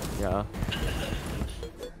 yeah.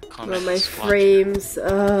 Combat Bro, my squad. frames.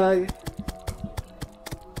 Ugh.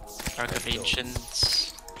 Arc of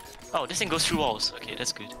Ancients. Oh, this thing goes through walls. Okay,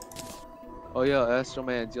 that's good. Oh yeah, Astro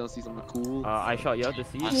Man, do you wanna see something cool? I shot you out the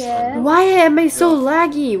seed. Yeah. Why am I so Yeah.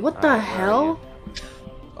 laggy? What the Alright, where are hell?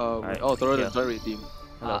 Alright, Oh, throw the yeah. joint rate team.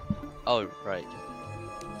 Hello. Oh, right.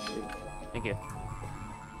 Thank you.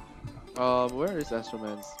 Where is Astro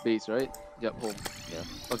Man's base, right? Yep, home. Yeah.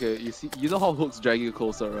 Okay, you know how hooks drag you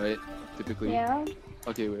closer, right? Typically. Yeah.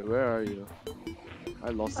 Okay, wait, where are you? I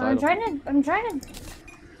lost sight I'm of trying to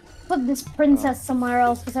put this princess somewhere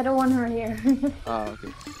else because I don't want her here. Ah, okay.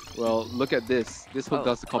 Well, look at this. This hook Oh,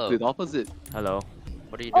 does the complete opposite. Hello.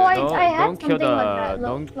 What are you Oh, doing? I Don't- had don't kill something like the- that.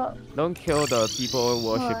 don't- Look. Don't kill the people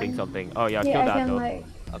worshipping on. something. Oh yeah, Yeah, kill I that can though. like.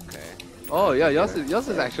 Okay. Oh yeah, yours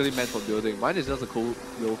is actually meant for building. Mine is just a cool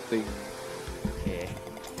little thing. Okay.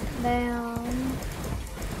 Damn.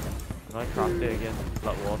 Can I craft it again?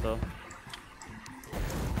 Blood water.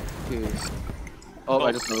 Okay. Oh,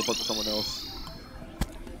 I just teleported to someone else.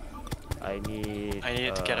 I need. I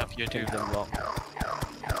need to get up here too. crimson block.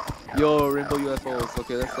 Yo, rainbow UFOs.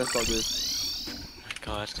 Okay, let's start this. Oh my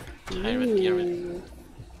god. Tyrant pyramid. Ooh.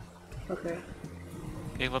 Okay.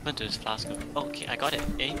 Okay, weapon to this flask of. Oh, okay, I got it.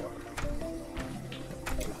 Eh?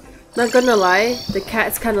 Not gonna lie, the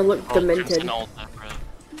cats kind of look demented. Crimson altar, bro.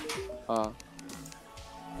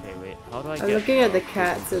 Okay, wait. How do I I'm get? looking at the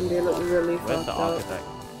cats and they look really Where's fucked the up. architect?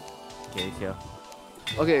 Okay, he's here.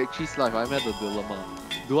 Okay, Cheese Life, I'm at the dilemma.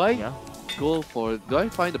 Do I Yeah. do I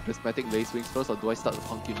find the prismatic lace wings first or do I start the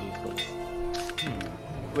pumpkin moon first?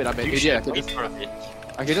 Wait, I'm an You idiot. should wait for a bit.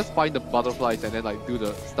 I can just find the butterflies and then like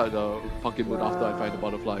start the pumpkin moon after I find the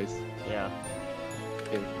butterflies. Yeah.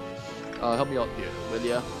 Okay. Help me out here.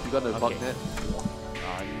 Lilia, you got a bug Okay. net?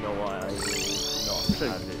 No, I not Sure.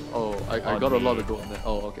 have it. Oh, I On got a lot me. of gold net.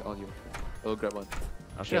 Oh, okay, on you. I'll grab one.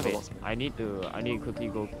 Okay, have a wait. lot. I need to quickly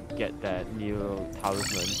go get that new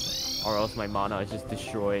talisman, or else my mana is just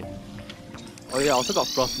destroyed. Oh yeah, I also got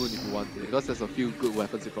Frost Moon if you want it, because there's a few good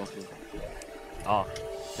weapons in Frost Moon. Oh,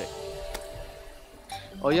 sick.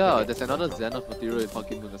 Oh yeah, Okay. there's another Xanath material in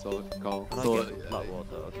Pumpkin Moon as well, Carl. How do So, I get blood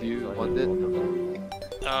water? Okay, do you so I want need it?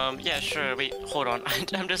 water. Yeah, sure. Wait, hold on.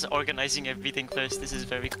 I'm just organizing everything first. This is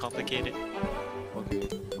very complicated. Okay.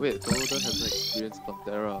 Wait, Golden hasn't experienced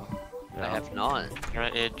Plantera. Yeah. I have not.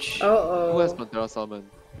 Right edge. Uh Who has oh. Plantera Salmon?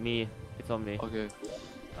 Me. It's on me. Okay.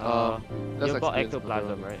 You bought experience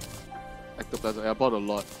ectoplasm, Plantera. right? Ectoplasm, I bought a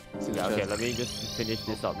lot. It's in the Yeah, okay, chest. let me just finish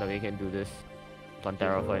this up, then we can do this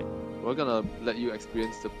Plantera fight. We're gonna let you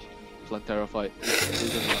experience the Plantera fight. It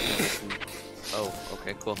isn't like Oh,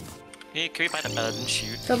 okay, cool. Hey, can we buy the paladin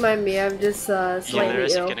shoot? Don't mind me, I'm just Yeah, the slightly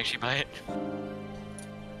rest you ill. can actually buy it.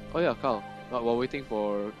 Oh yeah, Carl. While waiting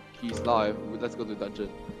for Keys live, let's go to dungeon.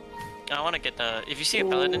 I want to get the. If you see a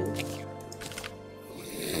paladin, thank you.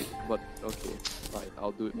 But okay, fine,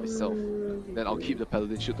 I'll do it myself. Then I'll keep the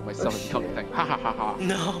paladin shoot to myself and become the tank. Ha ha ha ha.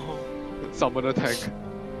 No. Summoner tank.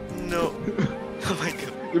 No. Oh my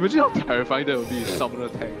god. Imagine how terrifying that would be, summoner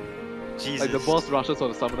tank. Jesus. Like the boss rushes on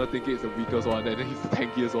the summoner thinking it's the weakest one and then he's the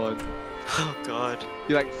tankiest one. Oh god.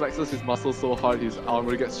 He like flexes his muscles so hard his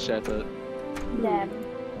armor gets shattered. Damn.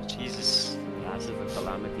 Jesus. Ashes of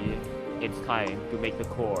Calamity. It's time to make the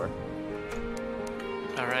core.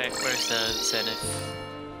 Alright, where's the Zenith?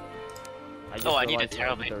 just Oh, I need a realized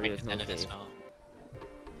Terra my to inventory make is the no Zenith as save. well.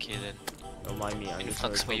 Okay then. Don't mind me, I'm just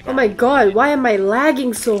Influx gonna wave. Oh my god, why am I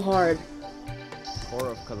lagging so hard? Core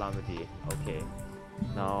of Calamity. Okay.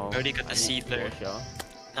 Now. I already got the I need Seedler. Portia.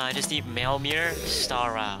 Now I just need Melmir,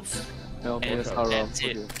 Starrath. Helm, And yes, Haram. that's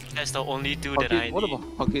it. Okay. That's the only two that I Pumpkin, need. what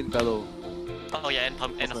about Pumpkin Fellow? Oh yeah,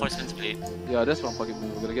 and Horseman's Blade. Yeah, that's from Pumpkin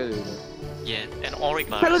Moon. We're gonna get it later. Yeah, and Auric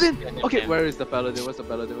Mars. Paladin! And Okay, then- where is the Paladin? Where's the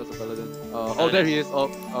Paladin? Where's the Paladin? Oh, there he is. Oh,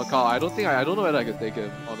 Carl, I don't know whether I can take him,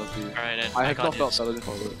 honestly. Alright then. I have got not felt this. Paladin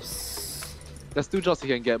forward. There's 2 jobs you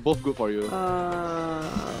can get, both good for you. No.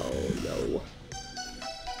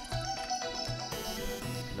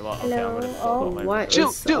 You know what? Okay, I'm gonna Hello? swap out my What Shoot,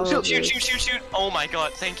 is shoot, all shoot, Shoot, this? shoot, shoot, shoot! Oh my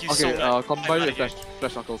god, thank you so Okay, much. combine I'm with outta here.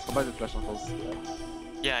 Flash Knuckles. Combine with Flash Knuckles.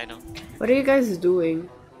 Yeah, I know. What are you guys doing?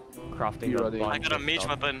 crafting You a running. bunch I got a of mage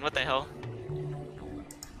stuff. weapon, what the hell?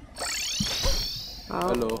 How?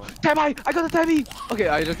 Hello. Tabby! I got a Tabby! Okay,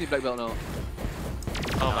 I just need black belt now.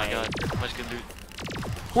 Oh my god, much good loot.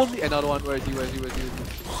 Hold me another one. Where is he? Where is he? Where is he?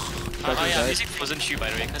 Oh yeah, I'm Right? using Frozen Shoe by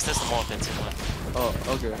the way, because that's the more offensive one. Oh,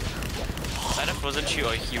 okay. It's either Frozen Shoe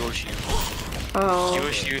or Hero Shoe. Oh.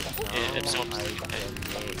 Hero Shoe, it absorbs. I can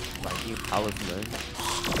make my new talisman.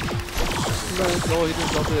 No, he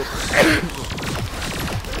didn't drop it.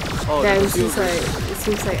 Oh, Damn, there's a field. it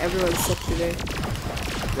seems like everyone's sick today.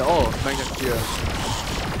 Yeah, oh, Magnet Spear.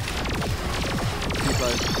 He's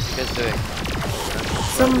like, You guys doing?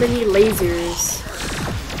 So many lasers.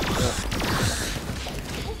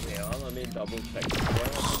 Yeah, let me double check.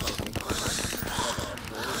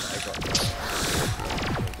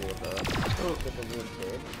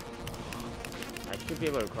 I should be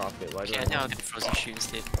able to craft it. Why do Okay, I I think I'll not? get the Frozen Shoe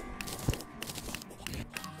instead.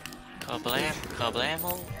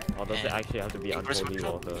 Kablamo. Or does it actually have to be unholy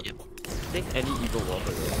water? Yep. Take any evil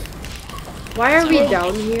water though. Why are we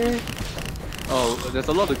down here? oh, there's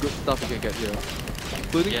a lot of good stuff you can get here.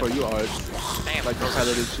 Including Yeah. for you, Arts. Bam, Like the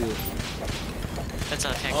Paladin Shield. That's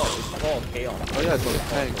a tank. Oh, it's called chaos. Oh yeah, it's for the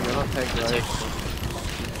tank. You're not tank, That's right?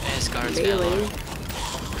 it. Asgard's Melee. Valor.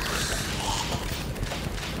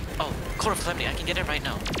 Oh, Core of Calamity, I can get it right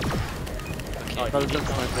now. Oh, Okay, it Paladin's needs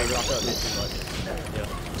fine. I crafted a bit too much.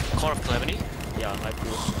 Yeah, Core of Calamity? yeah, I do.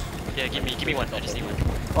 Yeah, give me one, I just need one.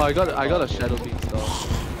 Oh, I got a Shadow Beam spell.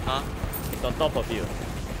 Huh? It's on top of you.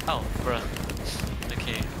 Oh, bruh.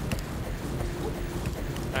 Okay.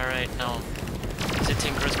 Alright, now. Is it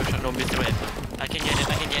Tinker's Workshop? No, Mithril Ember. I can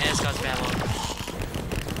get Asgard's Valor.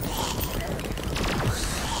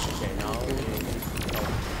 Okay, now we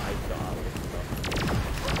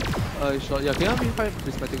Sure. Yeah, can you help me find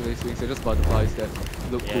prismatic lace wings? They're just butterflies that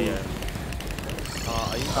look Yeah, cool. yeah.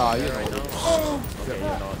 Are you Ah, you there right know. now? Okay,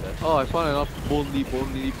 you're not there. Oh, I found enough bonely, come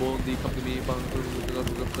to me,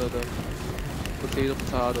 potato,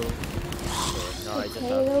 potato. No, I just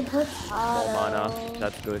Potato, have potato. more mana.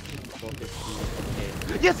 That's good.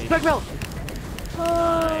 450. Okay. Yes, black belt!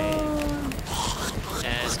 Oh.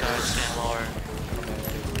 Yes, guys, get more.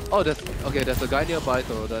 Oh, there's a guy nearby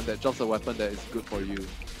though that drops a weapon that is good for you.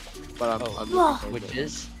 But I'm looking for Which it.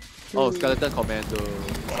 is? Oh, skeleton commando.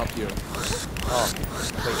 It's up here. Oh,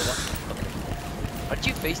 wait, what? How'd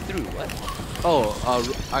you phase through? What? Oh,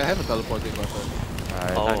 I have a teleporting weapon.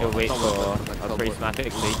 Alright, Oh, time to wait not for weapon, like a teleport.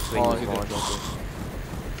 prismatic late swing Oh, to he spawn. didn't drop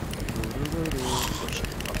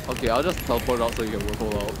it. Okay, I'll just teleport out so you can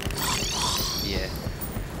hold out. Yeah.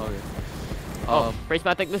 Okay. Oh,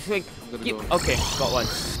 prismatic late swing. I'm gonna Yep. go. Okay, got one.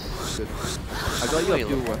 Good. I got you a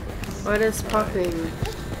few weapons. What is popping?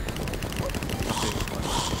 Nothing.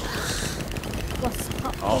 What's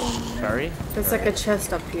up? Oh, berry? There's like a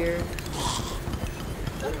chest up here.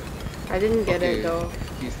 I didn't get it though.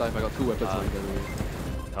 Peace life, I got 2 weapons for you, by the way.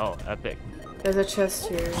 Oh, epic. There's a chest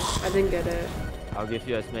here. I didn't get it. I'll give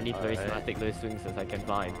you as many Alright. prismatic late swings as I can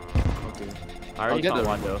find. Okay. I already get found the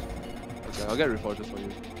one though. Okay, I'll get reforges for you.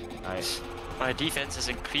 Nice. My defense has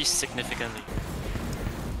increased significantly.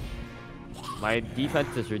 My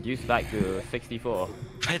defense is reduced back to 64.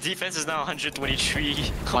 My defense is now 123.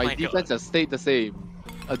 Oh My my defense god. has stayed the same.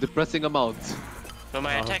 A depressing amount. But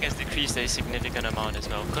my Oh. attack has decreased a significant amount as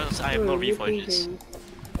well, because I have Ooh, no you're reforges. thinking.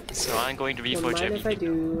 So I'm going to Don't reforge mind if I everything.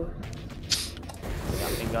 do.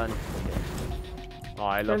 Gatling gun. Oh,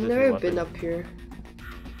 I love I've this never new weapon. been up here.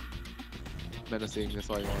 Menacing, that's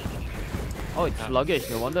why I want. Oh, it's sluggish.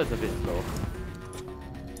 No wonder it's a bit slow.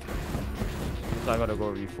 So I gotta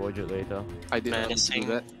go reforge it later. I didn't want to Menacing. do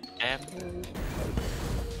that. Damn.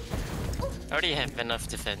 I already have enough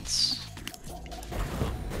defense.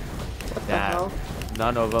 What the Damn. hell?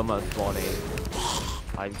 None of them are spawning.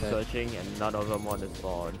 I'm searching and none of them want to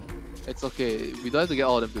spawn. It's okay, we don't have to get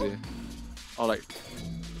all of them today. Or like,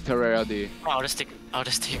 Terraria Day. Oh, I'll just take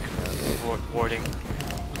warding.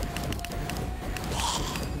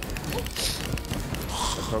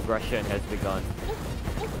 The progression has begun.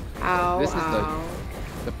 Ow, This is ow.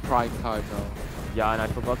 The prime time now. Yeah, and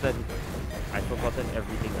I've forgotten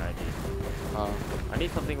everything I need. I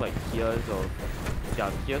need something like Tears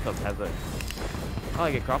of Heaven. Oh,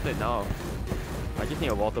 I can craft it now. I just need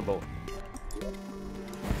a water bolt.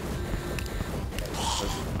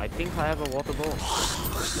 I think I have a water bolt.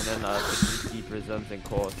 And then 16 sea prisms and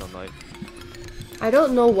core sunlight. I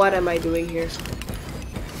don't know what am I doing here.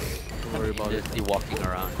 Don't worry about it. Just be walking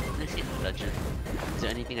around in the dungeon. Is there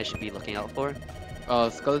anything I should be looking out for?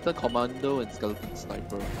 Skeleton Commando and Skeleton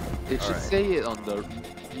Sniper. It should Alright. say it on the...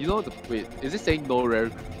 You know the... Wait, is it saying no rare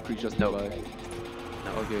creatures No. nearby?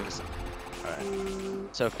 No. Okay.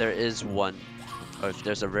 Alright. So if there is one, or if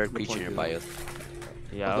there's a rare Good creature point, nearby you,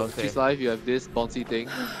 Yeah, Okay, okay. Peace Life, you have this bouncy thing.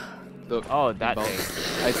 Look, Oh, that bounce.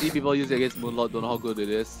 thing. I see people use it against Moonlord, don't know how good it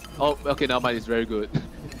is. Oh, okay, now mine is very good.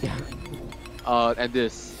 And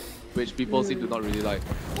this, which people seem to not really like.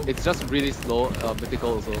 It's just really slow,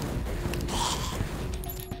 mythical also.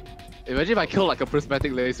 Imagine if I kill like a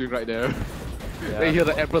prismatic laser swing right there. Then you hear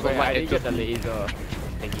the Empress of Wait, I Light didn't get the enter. laser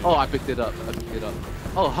thingy. Oh, I picked it up.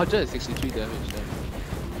 Oh, 163 damage then.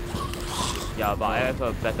 Yeah, but I have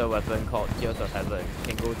a better weapon called Tears of Heaven.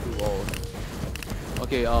 Can go through walls.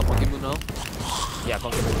 Okay, Pokemon now. Yeah,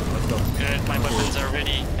 continue. Let's go. Good, my weapons are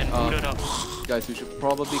ready and booted up. Guys, we should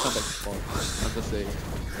probably come back to spawn. I'm just saying.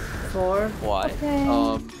 4. why? Okay.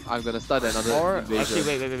 I'm gonna start another Or, invasion.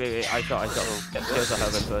 actually, wait. I shot. Get Tears of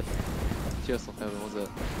Heaven first. Tears of Heaven, what's that?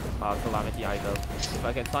 Calamity item. If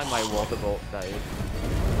I can find my water bolt, that is.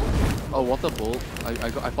 Oh, Water Bolt. I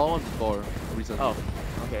found one before, recently. Oh,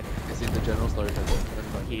 okay. It's in the general storage center. That's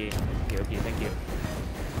fine. Okay, thank you.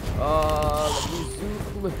 Let me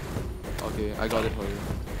zoom. Okay, I got it for you.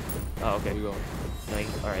 Oh, Here okay. you go.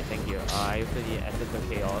 Alright, thank you. I also need Essence of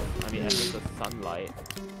Chaos. I mean, Essence of Sunlight.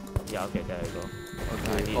 Yeah, okay, there you go.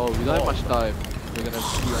 Okay. Oh, we don't have much time. We're gonna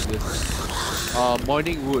see on this.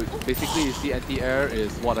 Morning Wood. Basically, you see anti-air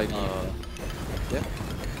is what I need. Yeah.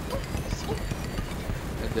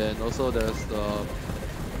 And then also there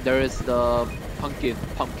is the pumpkin.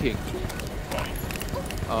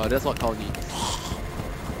 That's what Cow needs.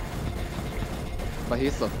 But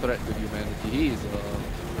he's a threat to humanity. He is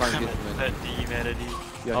trying against That humanity. humanity.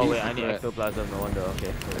 Yeah, Oh he's wait, a I need threat. Ectoplasm, no wonder.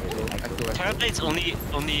 Okay. Ectoplasm. Terrablade's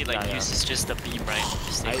only like Yeah. uses just the beam, right?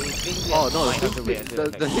 Just I like- think Oh no, might have to the wait hit, until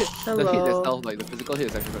the hit Hello. itself, like the physical hit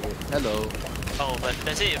is actually quite good. Hello. Oh, but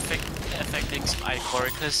does it affect things with Ichor?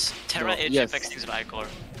 Because Terra No, Edge yes. affects things with Ichor.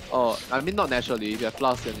 Oh, I mean not naturally. If you have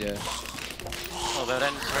flask, then yeah. Oh, well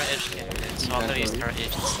then Terra Edge can do it. So I'm gonna use Terra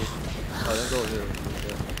Edge instead. Oh, then go here.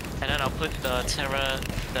 Yeah. And then I'll put the Terra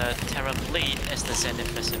Blade as the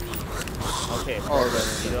Zenith recipe. Okay, Oh,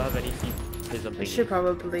 perfect. You don't have any prism I thingy. should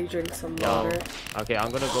probably drink some Yeah. water. Okay, I'm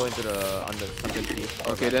gonna go into the under sea.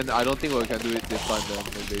 Okay, then I don't think we can do it this time then,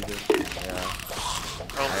 invasion. Yeah.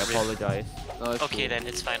 Oh, I apologize. No, it's okay, cool. then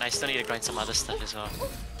it's fine. I still need to grind some other stuff as well.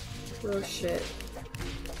 Oh shit.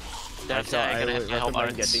 Then after that, I'm gonna have would my help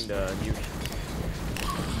recommend arts. getting the new.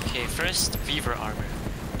 Okay, first Weaver armor.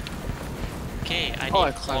 Okay, I need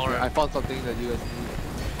Oh, Chlor. I found something that you guys need.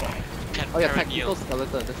 Oh yeah, technical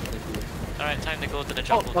skeleton, that's what they do. Alright, time to go to the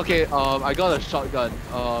jungle. Oh, okay, I got a shotgun.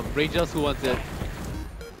 Rangers, who wants it?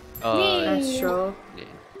 Me. Astro.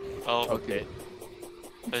 Oh, Okay.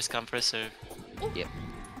 first come, first serve.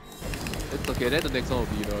 It's okay, then the next one will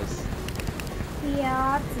be yours.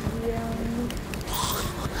 Yeah, it's you.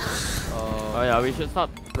 Oh yeah, we should start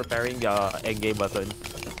preparing the endgame weapons.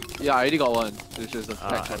 Yeah, I already got one, which is a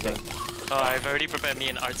tech okay. shotgun. Oh, I've already prepared me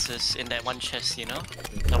and Artsis in that one chest, you know?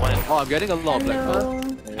 The one. Oh, I'm getting a lot of black Hello.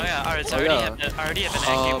 card. Oh yeah, Arts, Oh, I already yeah. have an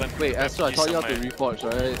endgame weapon. Wait, prepared Astro, I for taught you how to somewhere, reforge,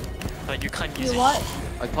 right? but you can't use You it. what?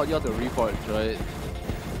 I taught you how to reforge, right?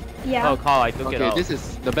 Yeah. Oh, Carl, I took it Okay, out. this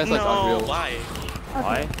is the best one is No, Unreal. why?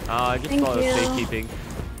 Why? I just Thank thought it was you. safekeeping.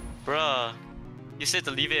 Bruh, you said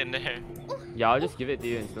to leave it in there Yeah, I'll just give it to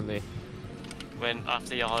you instantly. when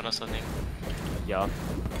after your horn or something. Yeah.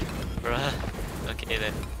 Bruh. Okay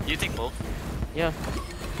then. You take both? Yeah.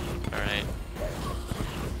 Alright.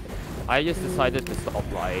 I just decided to stop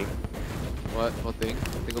lying. What thing?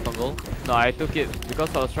 Tingle Tongle? No, I took it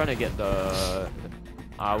because I was trying to get the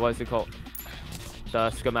what is it called? The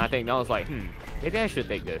schematic. Now I was like, maybe I should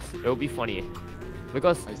take this. It'll be funny.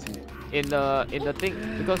 Because I see. in the thing,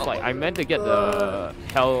 because like I meant to get the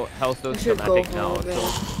Hellstone I should go schematic now, home,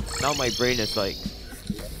 so now my brain is like,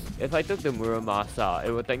 if I took the Muramasa,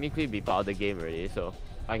 it would technically be part of the game already, so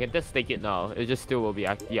I can just take it now. It just still will be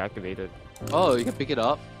deactivated. Oh, you can pick it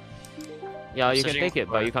up? Yeah, you can Searching take it,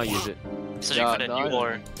 but you can't use it. Searching Yeah, for the no, new I-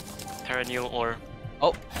 ore. New ore.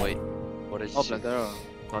 Oh, wait. What is Oh, Plantera.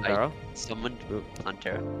 Plantera? summoned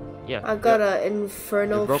Plantera? Yeah. I got an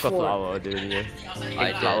infernal You broke a fort. flower, dude. I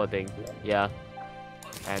Pink flower thing. Yeah.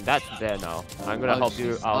 And that's there now. I'm gonna help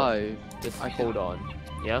you out. Just hold on.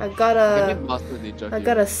 I Yeah? got Can a you Master Ninja I here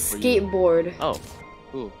got a for you? skateboard. Oh.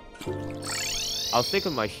 Cool. I'll stick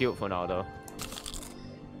with my shield for now though.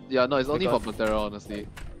 Yeah, no, it's only for Because- Plantera, honestly.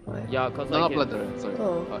 Yeah, cause No, not like Plantera, sorry.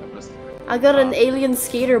 Oh. I'm just... I got an alien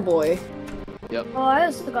skater boy. Oh, I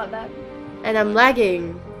also got that. And I'm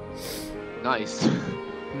lagging. Nice.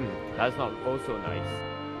 that's not also nice.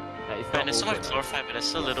 That is Man, not there's so much also nice. chlorophyte, but there's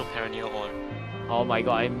so little perennial ore. Oh my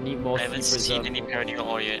god, I need more I haven't sleepers. seen any perennial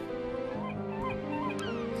ore yet.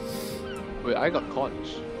 Wait, I got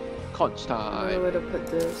conch. Conch I don't know time. where to put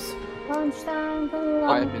this. Lunchtime, come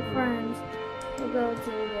Five along, minutes. friends. We'll go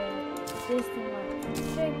to the distant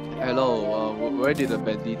one. Hello, where did the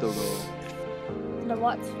Bandito go? The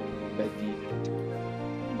what? Bandit.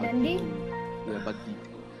 Bendy? Yeah, Bandit.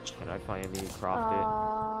 Can I finally craft it? Uh,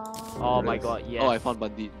 Oh my god, yes. Oh, I found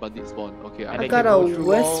Bandit. Bandit spawn. Okay, And I they got can a go through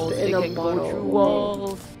wisp walls, in they a can go bottle. through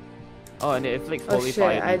walls. Oh, and it inflicts Oh holy shit,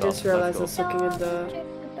 fire I debuff. just realized I Let's was looking in the... check the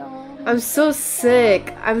door. I'm so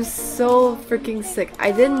sick. I'm so freaking sick.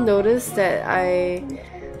 I didn't notice that I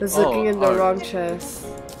was Oh, looking in the alright. wrong chest.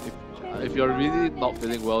 If you're really not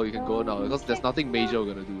feeling well, you can go now because there's nothing major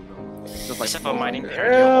we're gonna do now. Just like Except for small mining grinding.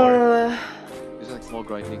 perennial ore. Just like small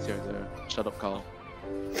grindings here and there. Shut up, Carl.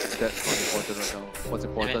 That's not important right now. What's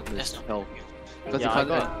important Damn it, is that's not- health. go. Because Yeah, you I can't.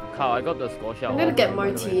 got, Carl, I got the score shell. I'm gonna get by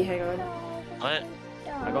more the way. tea, hang on. What?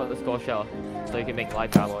 I got the score shell, so you can make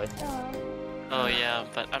life alloy. Oh yeah,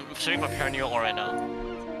 but I'm searching for perennial ore right now.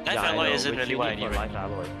 Life Yeah, I alloy know, isn't which really you what I need need for right life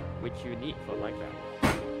alloy. Which you need for life alloy.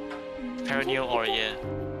 now. Perennial ore, yeah.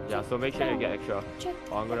 Yeah, so make sure you get extra.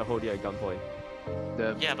 Or I'm gonna hold you at gunpoint.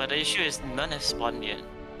 Damn. Yeah, but the issue is none have spawned yet.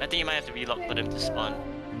 I think you might have to relock for them to spawn.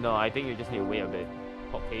 No, I think you just need to wait a bit.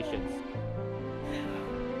 For patience.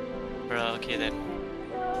 Bruh, okay then.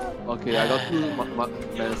 Okay, I got two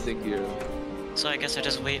menacing here. So I guess I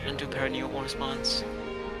just wait until perennial ore spawns.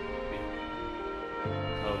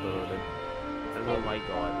 Oh my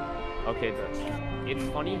god. Okay, it's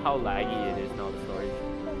funny how laggy it is now, the storage.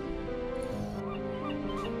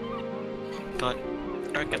 Got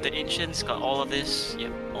Arc of the Ancients, got all of this.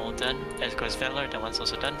 Yep, all done. Escor's Valor, that one's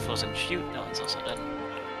also done. Frozen Shield, that one's also done.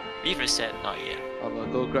 Beaver set, not yet. I'm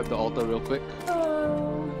gonna go grab the altar real quick.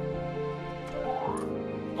 Oh,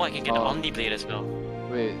 I can get the Oh. Omni Blade as well.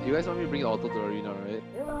 Wait, you guys want me to bring the altar to the arena,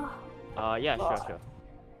 right? Yeah, sure.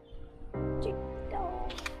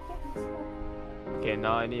 Okay,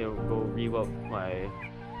 now I need to go rework my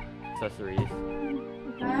accessories.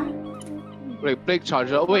 Wait, plague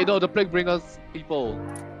charger. Oh, wait, no, the plague bring us people.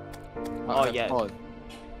 Oh, have yeah. spawned.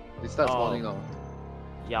 They start Oh. spawning now.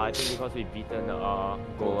 Yeah, I think because we've beaten Golem,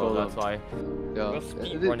 Golem. that's why. Yeah, We're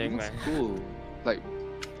speed it running, looks man. cool. Like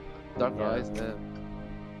dark Yeah. eyes, man.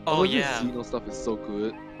 Oh All yeah. this Xeno stuff is so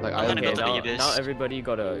good. Like I'm I gonna go Okay, to love now, it. Ibis. now everybody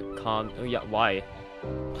got a calm. Oh, yeah, why?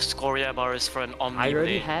 Scoria bars for an Omni I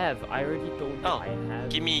already blade. have. I already told you Oh, I have.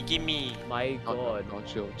 Gimme. My No, god. no,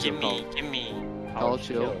 chill. Gimme. I'll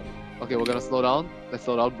chill. Okay, we're gonna slow down. Let's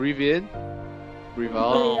slow down. Breathe in. Breathe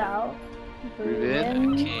out. Breathe out. Breathe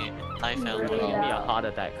in. Okay, I fell You're Breathe gonna give me a out. heart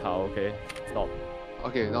attack, Carl, okay? Stop.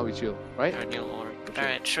 Okay, now we chill, right? Perennial ore.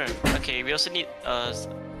 Alright, sure. Okay, we also need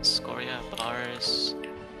Scoria bars,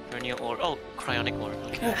 perennial ore. Oh, cryonic ore.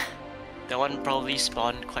 Okay. That one probably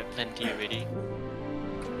spawned quite plenty already.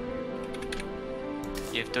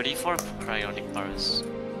 You have 34 cryonic bars.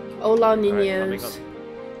 Hola, Alright, coming niños.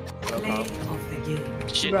 up. Welcome.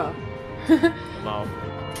 Shit, Bruh. Wow.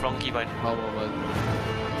 Frankie by How moment.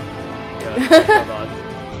 Yeah, hold on.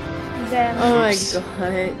 Damn. Oh my Oops. god.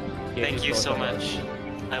 Okay, Thank just you go so for it. much.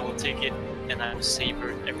 I will take it and I will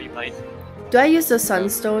savor every bite. Do I use the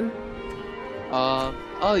sunstone?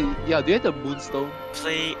 Oh yeah, do you have the moonstone?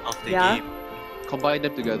 Play of the Yeah? game. Combine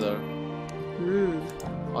them together Hmm.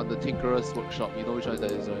 on the Tinkerer's workshop. You know which one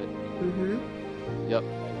that is, right? Mm-hmm.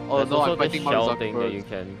 Oh There's no, also I'm fighting this Mark shell thing that Zuckerberg. you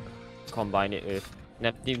can combine it with.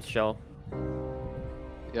 Neptune's shell.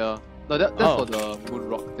 Yeah. No, that's Oh. for the moon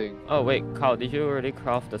rock thing. Oh wait, Carl, did you already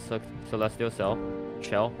craft the celestial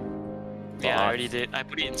shell? Yeah, I Ah, already did. I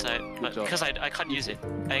put it inside, but job. because I can't use it.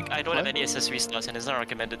 I don't have What? any accessory slots and it's not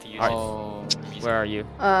recommended to use Alright. Oh. it. Where are you?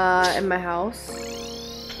 In my house.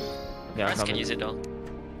 Okay, I'm Friends can coming. use it though.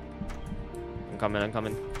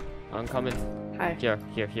 I'm coming. Hi. Here.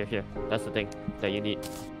 That's the thing that you need.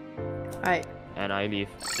 Alright. And I leave.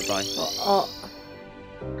 Goodbye. Oh.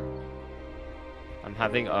 I'm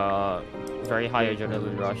having a very high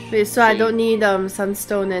adrenaline rush. Wait, so I Same. don't need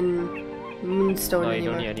sunstone and moonstone No, you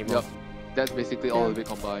anymore. don't need any more. Yep. That's basically all of it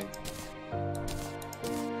combined.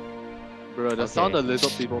 Bro, the sound the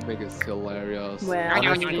lizard people make is hilarious. Well, I'm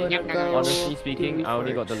gonna go. Honestly speaking, to I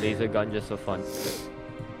only got the reforge. laser gun just for fun.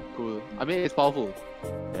 Cool. I mean, it's powerful.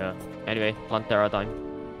 Yeah. Anyway, Plantera time.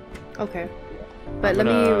 Okay. But I'm let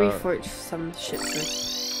me gonna- reforge some shit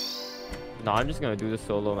first. No, I'm just gonna do this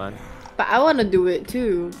solo, man. But I wanna do it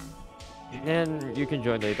too. And you can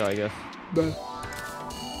join later, I guess.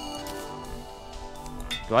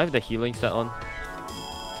 Do I have the healing set on?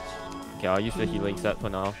 Okay, I'll use the healing set for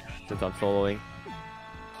now, since I'm soloing.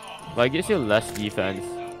 But it gives you less defense.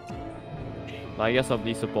 But I guess I'll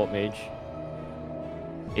be support mage.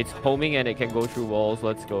 It's homing and it can go through walls,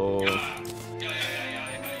 let's go.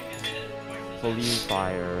 Holy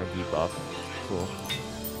fire debuff. Cool.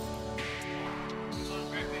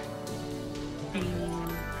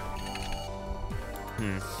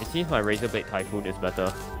 It seems my Razor Blade Typhoon is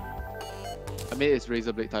better. I mean, it's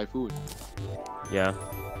Razor Blade Typhoon. Yeah.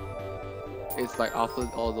 It's like after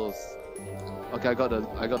all those. Okay, I got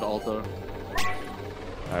the altar.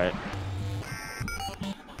 Alright.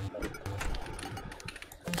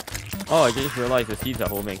 Oh, I just realized the seeds are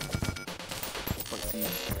homing. Let's see.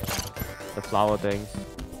 The flower things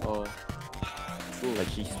Oh. Cool. that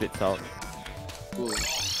she spits out. Cool.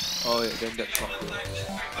 Oh yeah, then that's not cool.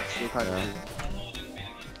 That's still kind of Yeah. cool.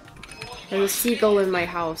 There's a seagull in my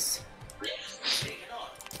house.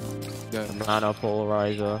 Yeah. Mana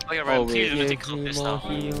polarizer. Oh, you're right. Oh, Please wait. lunatic Give me cultist more now.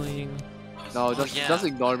 healing. No, just yeah. just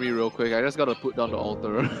ignore me real quick. I just gotta put down the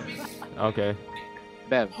altar. Okay.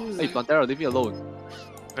 Bam. Hey, Plantera, leave me alone.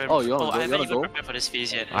 But- Oh, you wanna I go? You haven't wanna even go? prepared for this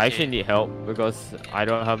phase yet. I Okay. actually need help because I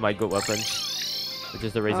don't have my good weapon, which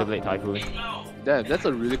is the Razor Blade Typhoon. Damn, that's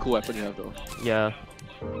a really cool weapon you have though. Yeah.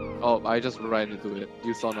 Oh, I just ran into it.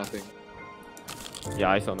 You saw nothing. Yeah,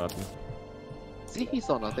 I saw nothing. See, he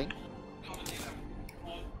saw nothing.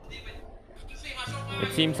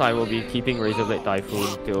 It seems I will be keeping Razor Blade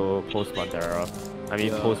Typhoon till post Plantera. I mean,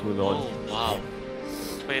 Yeah. post Mulan. Oh, wow.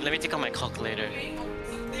 Wait, let me take out my calculator.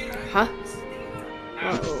 Huh?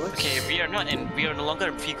 Okay, we are no longer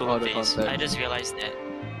in Oh, pre-golden the phase. concept. I just realized that.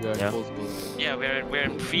 Yeah, Yeah. Yeah, we're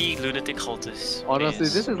in pre-lunatic cultist. Honestly,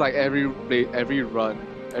 phase. this is like every run,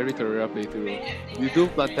 every career playthrough. You do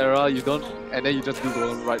Plantera, you don't, and then you just do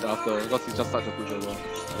Golem right after because it's just such a good one.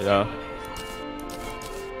 Yeah.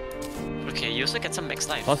 Okay, you also get some max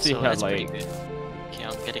life, Plus we so have, that's pretty like- good. Okay,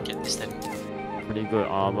 I'm gonna get this then. Pretty good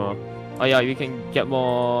armor. Oh yeah, we can get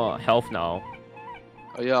more health now.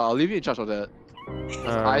 Oh yeah, I'll leave you in charge of that. 'Cause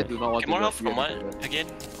I Alright. do not want Get to more do health from what? anything like that. Again?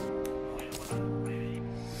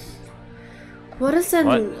 What is an...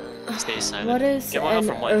 What? Stay silent. What is Get more health an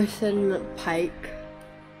from what? earthen pike?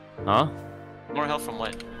 Huh? More health from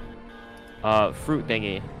what? Fruit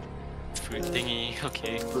thingy. Fruit thingy,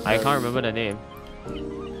 okay. I can't remember the name.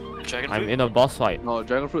 Dragon I'm fruit? in a boss fight. No,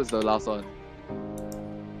 dragon fruit is the last one.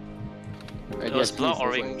 And It was yes, blood he's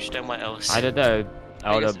also- orange, then what else? I did the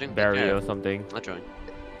I guess elderberry yeah. or something. Not drawing.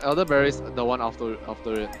 Elderberry's the one after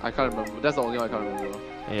it. I can't remember. That's the only one I can't remember.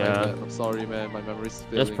 My Yeah. bad. I'm sorry, man. My memory's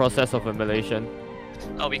failing Just me. process of emulation.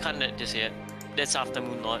 Oh, we can't let this yet. That's after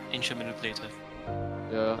Moonlord, Ancient Manipulator.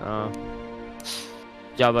 Yeah.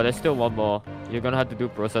 Yeah, but there's still one more. You're gonna have to do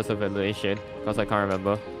process of emulation because I can't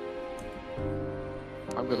remember.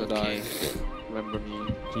 I'm gonna die. Remember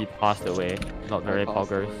me. He passed away. Not very passed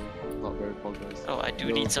poggers. away. Not very progress. Oh, I do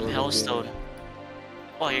Yo, need some so hellstone.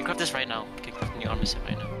 Oh, I can craft this right now. I can craft new armor set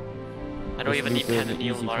right now. I don't Just even need loop in pen and the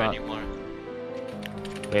new easy bar cut. anymore.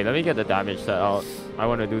 Wait, let me get the damage set out. I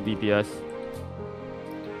want to do DPS.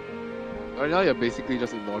 Right now, you're basically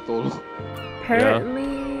just immortal.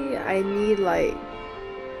 Apparently, I need like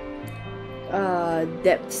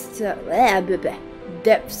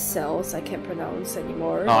depth cells. I can't pronounce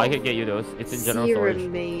anymore. Oh, I can get you those. It's in general Sea storage.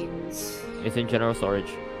 remains. It's in general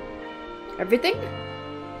storage. Everything?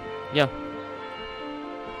 Yeah.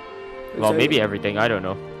 Well, maybe everything. I don't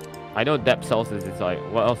know. I know depth cells is inside.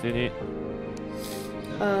 What else do you need?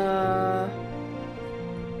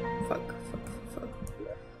 Fuck.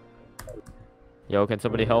 Yo, can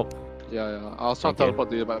somebody help? Yeah. I was trying to Thank you. teleport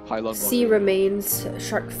to you, but pylon. Sea remains,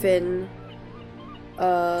 shark fin.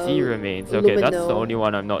 Sea remains. Okay, that's the luminol. only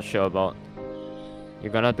one I'm not sure about.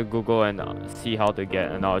 You're gonna have to Google and see how to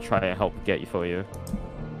get, and I'll try and help get you for you.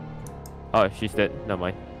 Oh, she's dead. Never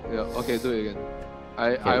mind. Yeah. Okay, do it again.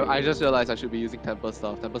 I just realized I should be using temper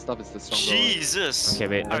stuff. Temper stuff is the stronger one. Jesus! Okay,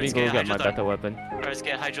 wait. Let Alright, me let's go get get my hydrotherm- better weapon. Alright, let's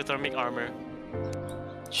get hydrothermic armor.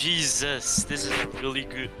 Jesus, this is a really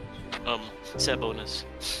good set bonus.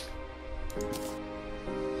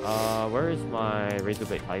 Where is my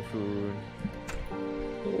Razorblade Typhoon?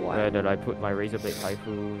 Wow. Where did I put my Razorblade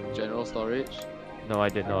Typhoon? General storage. No, I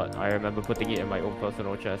did not. I remember putting it in my own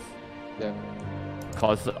personal chest. Yeah.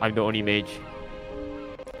 Cause I'm the only mage.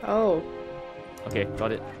 Oh. Okay,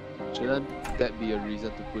 got it. Shouldn't that be a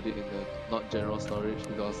reason to put it in the not general storage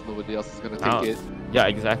because nobody else is gonna take Ah, it? Yeah,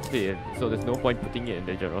 exactly. So there's no point putting it in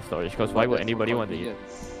the general storage. Cause why would That's anybody want to eat?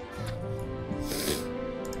 convenience.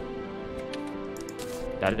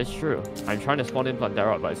 That is true. I'm trying to spawn in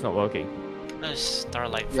Plantera, but it's not working.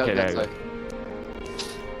 Starlight. Yeah, Okay, that's there you like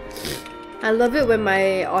I love it when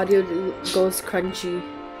my audio goes crunchy.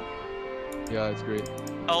 yeah, it's great.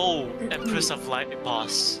 Oh, Empress of Light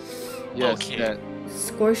boss. Yes, Okay. that.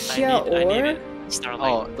 Scortia I need or it.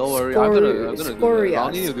 Starlight. Oh, don't worry. I'm gonna do that. Scoria, I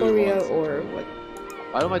only need to do it Scoria once. or what?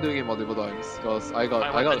 I don't mind doing it multiple times because I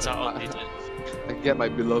got My weapons are outdated. I get my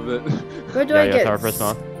beloved. Where do Yeah, I yeah, get Tower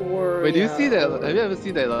Prisma. Scoria? Wait, do you see that? Have you ever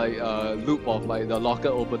seen that like loop of like the locker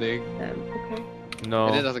opening Okay. No.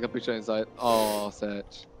 and then there's like a picture inside? Oh, sad.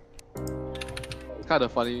 It's kind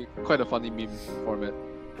of funny, quite a funny meme format.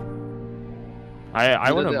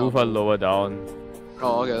 I want Either to that move or- her lower down,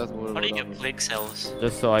 Oh, okay, that's more. How do you get plague cells?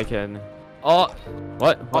 just so I can. Oh,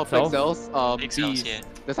 what? Oh, What plague cell? cells. Plague cells, Bees. yeah.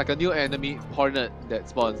 There's like a new enemy hornet that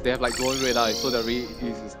spawns. They have like glowing red eyes, so they're really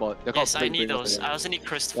easy to spot. They're called Yes, I plague need bringers, those. yeah. I also need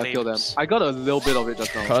cursed Yeah, kill them. flames. I got a little bit of it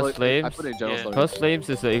just now. Cursed so I flames? put it in general Yeah. storage. Curse Flames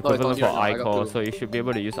is the equivalent here for now, I got iCore, two. so you should be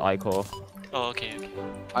able to use iCore. Oh, okay.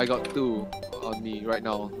 I got 2 on me right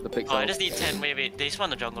now. The pixels. Oh, I just need 10. Wait. They spawn in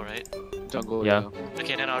the jungle, right? jungle. Yeah.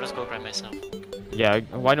 Okay, then I'll just go grab myself. Yeah,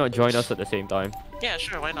 why not join us at the same time? Yeah,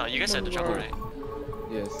 sure, why not? You guys are in the jungle, right?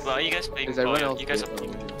 Yes. Well, are you guys playing? Is everyone Oh, else you guys are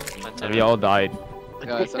playing? playing And Plantera. we all died.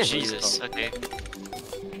 Yeah, it's actually Jesus, tough. okay.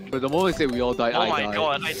 But the moment we say we all died, Oh I my died.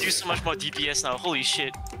 god, I do so much more DPS now. Holy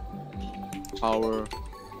shit. Power.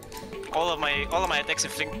 All of my attacks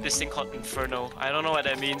inflict this thing called Inferno. I don't know what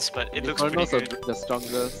that means, but it looks pretty Inferno's good. the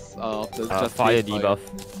strongest of the just Fire base debuff.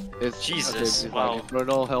 It's, Jesus, it's like wow.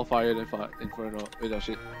 Inferno, Hellfire, then Inferno. Wait, no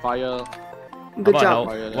shit. Fire, Good How job.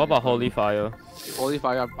 about Fire, what about Holy Fire? Holy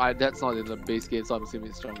Fire. That's not in the base game, so I'm assuming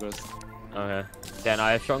it's strongest. Okay. Then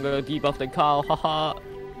I have stronger debuff than Carl, haha.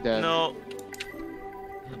 Then No.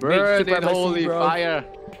 burn in supremacy, Holy bro. Fire.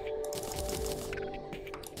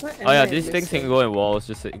 What am Oh yeah, I these things missing? can go in walls,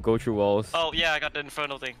 just go through walls. Oh yeah, I got the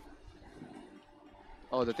Inferno thing.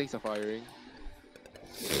 Oh, the things are firing.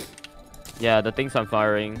 Yeah, the things I'm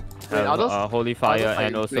firing Wait, have are those- Holy Are Fire those, like,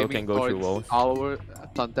 and also flaming can go through walls. thorns Our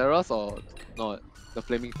Planteras or not? The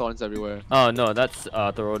flaming thorns everywhere. Oh no, that's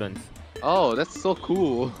Thorodans. Oh, that's so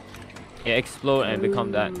cool. They explode and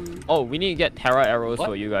become that. Oh, we need to get Terra arrows What?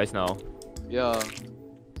 for you guys now. Yeah.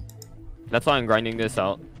 That's why I'm grinding this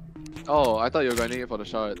out. Oh, I thought you were grinding it for the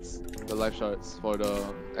shards, the life shards for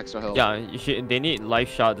the extra health. Yeah, they need life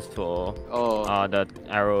shards for the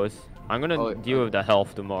arrows. I'm gonna deal with the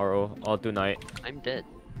health tomorrow or tonight. I'm dead.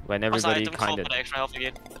 When everybody item call kinda. for the extra health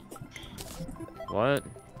again. What?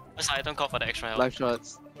 What's the item call for the extra health? Life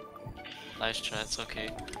shards. Life shards, okay.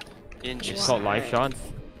 It's Interesting. called life shards?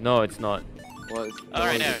 No, it's not. What is, Alright,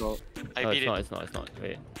 what is there. it called? I No, beat it. it's not.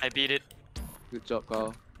 Wait. I beat it. Good job,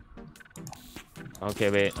 Carl. Okay,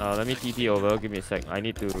 wait. Let me TP over. Give me a sec. I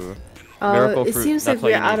need to. Miracle It fruit. seems That's like what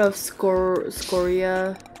you we're out need. of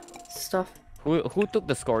scoria stuff. Who took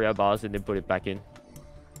the scoria bars and then put it back in?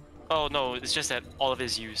 Oh no, it's just that all of it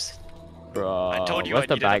is used. Bruh, I told you where's I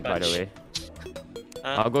the needed a bag, by the bunch. way?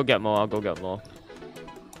 Huh? I'll go get more.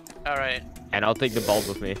 Alright. And I'll take the bulb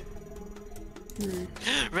with me.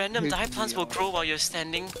 Random dye plants will grow while you're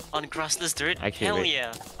standing on grassless dirt. Actually, Hell wait.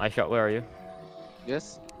 yeah. iShot, where are you?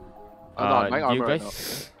 Yes? I'm not Do my you armor right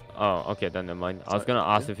guys? Oh, okay, then never mind. I was Sorry, gonna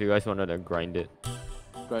ask if you guys wanted to grind it. now.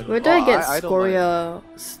 Where do I get don't mind. scoria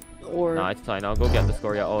ore? Nah, it's fine. I'll go get the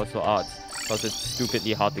scoria ore for arts. Because it's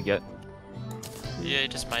stupidly hard to get. Yeah,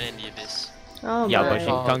 just mine in the abyss. Oh Yeah, my. but she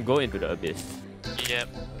can't go into the abyss. Yep.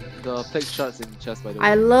 The plague shards in the chest, by the way.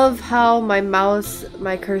 I love how my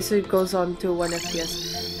cursor goes on to 1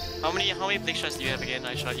 FPS. How many plague shots do you have again?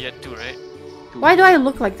 I shot you had 2, right? Why do I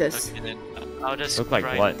look like this? Okay, then I'll just Look like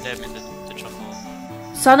grind what? them in the trouble.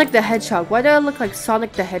 Sonic the Hedgehog. Why do I look like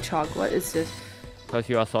Sonic the Hedgehog? What is this? Because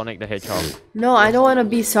you are Sonic the Hedgehog. No, I don't want to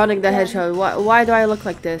be Sonic the Hedgehog. Why do I look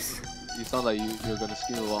like this? You sound like you're gonna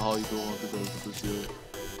scream about how you don't want to go to Brazil.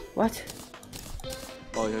 What?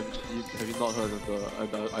 Oh, have you not heard of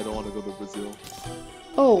the I don't want to go to Brazil?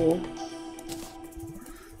 Oh,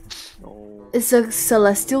 No. it's a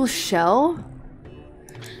celestial shell?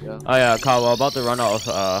 Yeah. Oh yeah, Carl, we're about to run out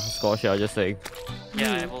of scotia, just saying.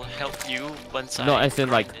 Yeah, I will help you once No, I as in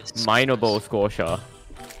like grind this. mineable scotia.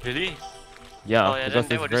 Really? Yeah, Oh yeah, because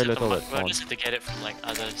then there's we'll very just have to little we'll that spawns. just have to get it from like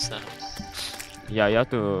other stuff. Yeah, you have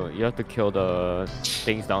to kill the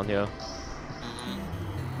things down here.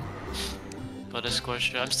 For the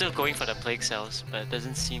scorcher, I'm still going for the plague cells, but it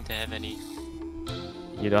doesn't seem to have any.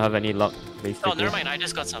 You don't have any luck, basically. Oh, never mind. I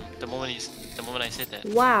just got some. The moment I said that.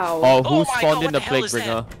 Wow. Oh, Oh who my spawned God, in what the the hell plague is that?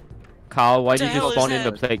 bringer? Carl, why What the did you hell is spawn in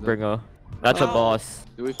the that? plague bringer? That's a Oh. boss.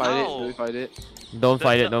 Do we fight it? No. Do we fight it? Don't The-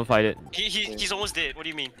 fight it, the- don't fight it. He's almost dead. What do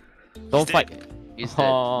you mean? Don't dead. fight. He's dead, bro.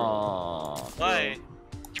 Oh, Why?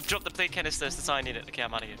 You dropped the plague canisters. That's all I needed. Okay,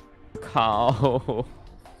 I'm out of here. Carl.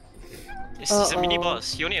 He's a mini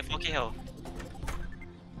boss. He only had 4k health.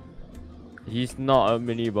 He's not a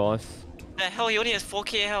mini boss. The hell? He only has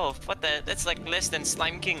 4k health. What the? That's like less than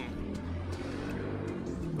Slime King.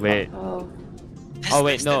 Wait. Oh. That's Oh less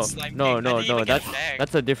wait, than no, Slime no, King. I no, didn't no. even get a bag.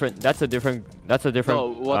 That's a different. No,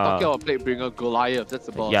 we're talking about Plaguebringer Goliath. That's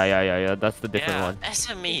the boss. Yeah. That's the different Yeah, one.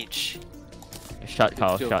 SMH. Shut,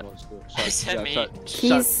 Carl. Chill, Shut. no, chill, SMH.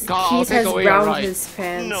 He's Carl, I'll take has away your browned right. his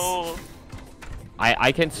pants. No.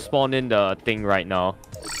 I can spawn in the thing right now.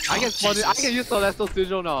 I can spawn it. I Jesus. can use Celestial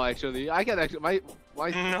Sigil now. Actually, I can actually my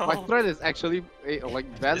No. my thread is actually like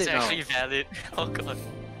valid It's now. actually valid. Oh god.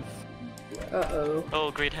 Uh-oh.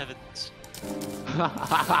 Oh great heavens.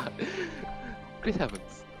 Great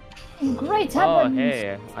heavens. Great Oh heavens!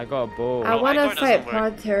 hey, I got a bow. I Oh, want to Icor fight doesn't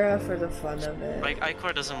work. Plantera for the fun of it. Like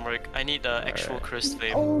Icor doesn't work. I need the actual cursed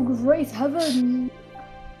flame. Oh, great heaven!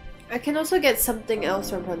 I can also get something else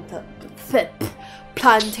from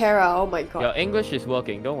Plantera. Oh my god. Your English is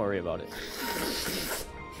working. Don't worry about it.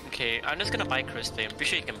 Okay, I'm just gonna buy cursed flame. Pretty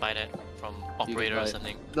sure you can buy that from operator buy or it.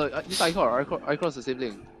 something. No, it's Icor. Icor's the same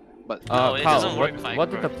thing. But No, it Carl, doesn't work with what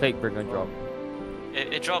did the Icor. plague bringer drop?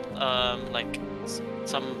 It dropped like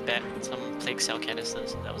some plague cell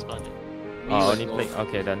canisters. That was about it. Oh, when only no- plate.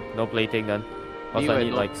 Okay then, no plating then. Me Also, I when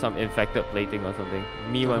need no- like some infected plating or something.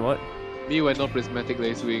 Me when what? Me when no prismatic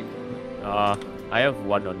lace wing. I have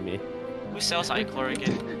one on me. Who sells Icor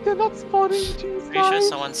again? They're not spawning, jeez, Pretty sure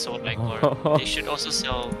someone sold Icor. They should also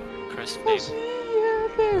sell cursed flame.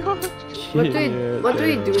 What do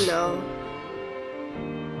we do now?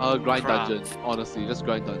 Grind Craft. dungeon. Honestly, just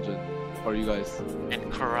grind dungeon for you guys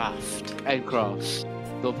And craft. and craft.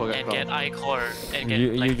 Don't forget And craft. get Icor. And get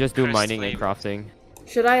You like, just do cursed mining flame. and crafting.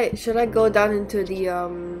 Should I go down into the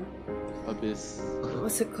Abyss.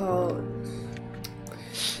 what's it called?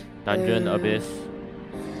 Dungeon, abyss.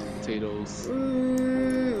 Potatoes.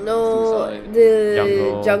 No, Suicide. the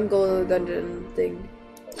Jungle. jungle dungeon thing.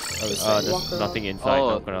 Just like There's walk around. nothing inside. Oh,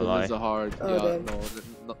 Not gonna lie. those are hard. Oh, yeah, damn.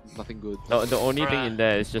 no, nothing good. The only thing Bruh. in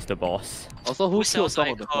there is just the boss. Also, who Who killed sells some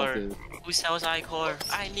of the Icor? bosses? Who sells Icor?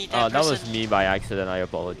 I need that That person. was me by accident. I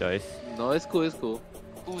apologize. No, it's cool, it's cool.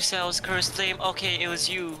 Who sells cursed flame? Okay, it was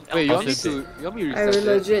you. Wait, you want me Alphonse. to I reset it?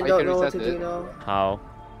 legit I don't can know what reset to do it. now. How?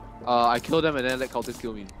 I kill them and then let cultists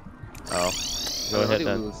kill me. Oh. Go I ahead think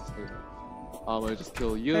then. lose. I just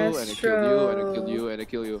kill you and then Astro. kill you and then kill you and then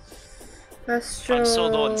kill you. Astro. I'm so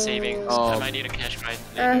low on savings. I Um, might need a cash grind.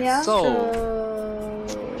 Yeah.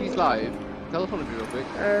 He's live. Teleport me real quick.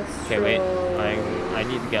 Okay, wait. I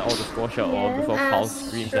need to get all the score shot on before Carl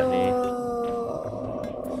screams at me.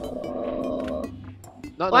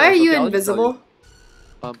 No, Why are it's you okay, I'll just tell invisible?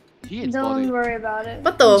 you. He is Don't body. worry about it.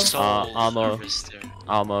 What the? So armor. nervous there.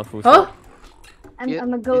 Armor, full Huh? stop.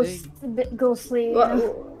 I'm a ghost, a bit ghostly. What?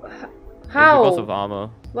 It's How? because of armor.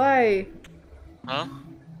 Why? Huh?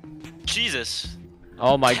 Jesus.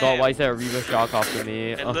 Oh my god, Damn. why is there a Reaver Shark after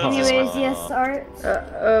me? It looks- Anyways, yes, Art.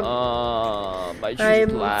 My shoes I'm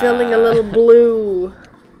black. feeling a little blue.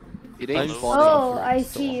 It ain't I'm spawning. Oh, I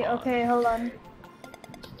so see. hot. Okay, hold on.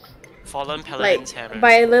 Fallen Like, Paladin's hammer.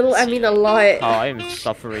 by a little, I mean a lot. Oh, I am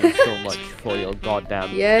suffering so much for your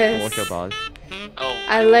goddamn Yes. torture bars. Oh,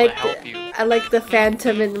 I will like help you. I like the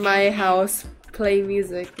phantom in my house play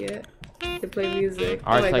music. Yeah, to play music.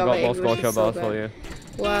 Alright, I got my more English scorcher is so bars for bad. you.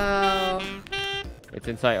 Wow. It's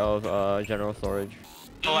inside of general storage.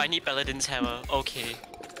 Oh, I need Paladin's hammer. Okay.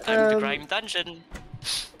 Time to Um, grind dungeon.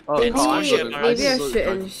 Oh, Maybe- I'm maybe gonna- I'm Maybe I gonna go should to in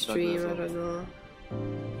dungeon stream. as I well. don't know.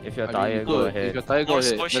 If you're I mean, tired, go If ahead. you're tired, go More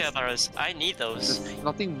ahead. score barrels. I need those. There's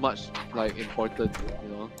nothing much like important, you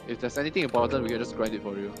know. If there's anything important, we can just grind it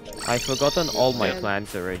for you. I've forgotten all my Yeah.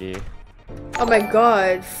 plans already. Oh my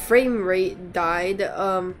god, frame rate died.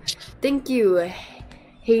 Thank you,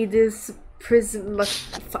 Hades Prisma.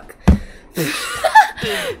 Fuck.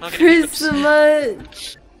 Prisma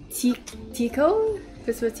Tico?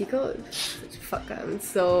 Prisma Tico? Fuck, I'm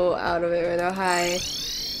so out of it right now. Hi.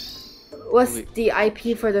 What's Wait. the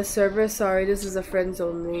IP for the server? Sorry, this is a friends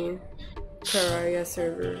only Terraria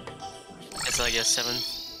server. It's like your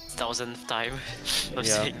 7,000th time of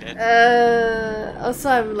Yeah. saying that. Also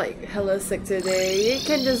I'm like hella sick today. You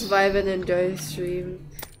can just vibe and enjoy stream.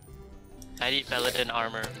 I need Paladin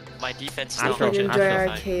armor. My defense is Astro, not You can enjoy our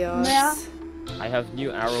Astro. chaos. Yeah. I have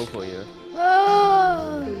new arrow for you.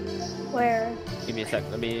 Oh, where? Give me a sec.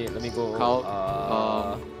 Let me go.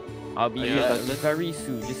 How- I'll be are you there done? very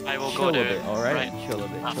soon. Just I will chill go a there, bit, alright? right Chill a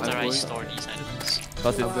bit. After I'm I going- store these items.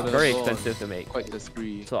 Because it's gonna very go expensive to make. Quite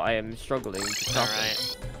discreet. So I am struggling to craft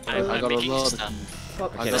it. Alright. I I'm got a making lot of stuff.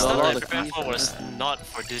 Fuck. Okay, The now stuff a that lot I of prepared keys for and was not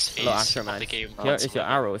for this phase Hello, Astro of Man. the game. Here is your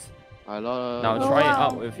arrows. I love. Now Oh, try it wow.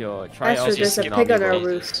 out with your try it Astro, out with there's a your pig on Tsunami our bow.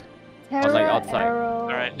 roof. Terra like outside. Arrow.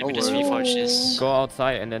 Alright, let me No just worries. reforge this. Go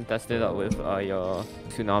outside and then test it out with your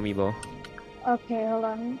Tsunami bow. Okay, hold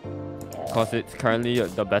on. Because it's currently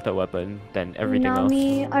the better weapon than everything else.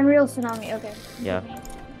 Tsunami, Unreal Tsunami. Okay. Yeah.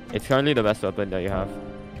 It's currently the best weapon that you have.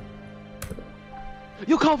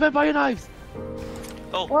 You caught vampire knives!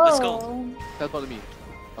 Oh, Whoa. let's go. Teleport to me.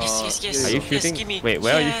 Yes. Are you Yes, shooting? give me. Wait,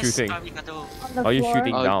 where are you Yes, shooting? arigato. On the Are you floor.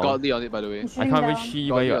 shooting down? Godly on it, by the way. I'm I shooting can't even down.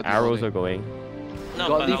 see where your Godly or arrows demonic? are going. No,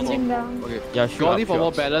 Godly but for- Shooting down. Okay. Yeah, shoot Godly up, for shoot more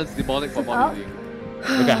up. balance, demonic for more Oh. healing.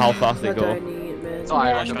 Look at how fast they What do I go. need, man? So I Yeah.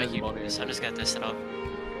 I'll try recommend keep demonic. this. I'm just gonna test it out.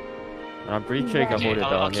 And I'm pretty sure you can Okay, hold it I'll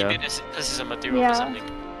down, keep yeah. it as this is a material Yeah. for something.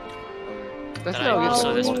 That's That not I against also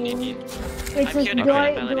the this demonic. one need. Wait, I'm so here to do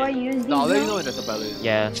grind I Paladin. use these No, I'll let you now? know when there's a balance.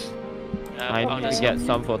 Yeah, I I'll need to just get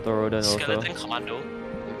some for Thorodon also. skeleton commando.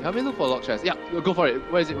 Help me look for a lock chest. Yeah, go for it.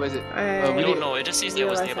 Where is it? Where is it? I We we don't need- know. It just says there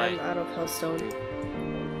was realize nearby. I'm out of hellstone.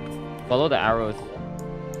 Follow the arrows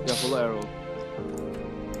Yeah, follow arrow.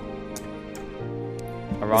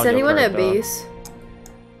 around Is your anyone at character. base?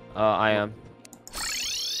 I am.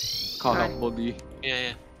 Calm Hi. down, Bodhi.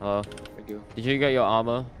 Yeah. Thank you. Did you get your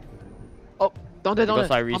armor? Down there, down Because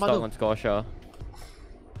there. I restocked on Scotia.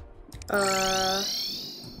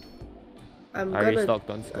 I'm I gonna, restocked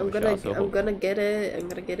on Scotia, so I'm gonna get it. I'm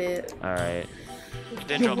gonna get it. alright. You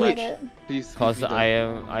didn't drop Wait. much. Please. Cause please I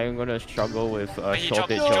am gonna struggle with a But he dropped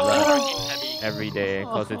shortage of dropped that arcane heavy. every day.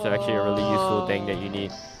 Cause it's actually a really useful thing that you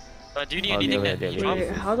need. Do you need Oh, anything yeah, that yeah, he yeah. dropped? Wait,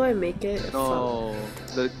 how do I make it? Fuck. No,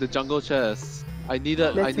 the jungle chest. I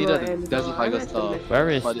needed Meteor the and desert Dawn. tiger I'm at the stuff. Meteor. Where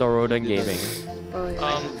is But it- Thorodon it Gaming? Oh,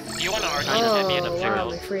 yeah. Do you want an arcane heavy and a Oh, wow, material?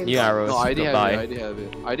 my frames. New arrows. No, I already have it. I Goodbye. already have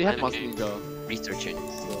it. I already have Okay. Master Ninja. Research it.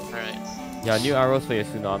 Alright. Yeah, new arrows for your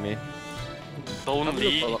tsunami. Bone Help me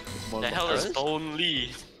look for Lee. lock- more The lock hell is chest. Bone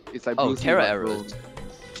Lee? It's like Oh, Bruce Lee, Terra but arrows.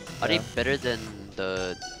 Are Yeah. they better than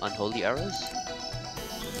the unholy arrows?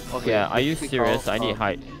 grown. Okay, Yeah, I use quick serious. count, I need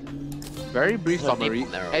height. Very brief Well, summary.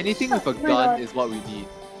 napalm arrows. Anything with a Oh my gun God. is what we need.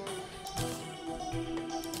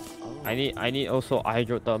 I need also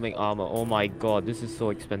hydrothermic armor. Oh my god, this is so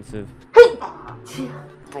expensive.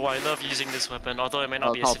 Bro, I love using this weapon, although it may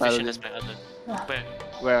not be as How efficient Paladin? as my other. Where?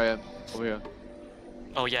 Where I am. Over here.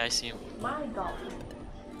 Oh yeah, I see him.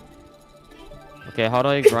 Okay, how do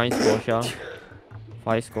I grind Scotia?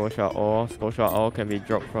 5 Scotia ore. Scotia ore can be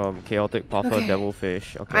dropped from Chaotic Puffer Okay.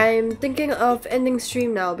 Devilfish. Okay. I'm thinking of ending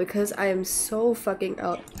stream now because I am so fucking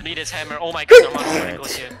out. I need his hammer. Oh my god, I'm out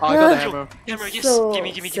of here. Oh, I got the Ah. hammer. Hammer, yes. So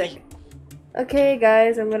Gimme. sick. Okay,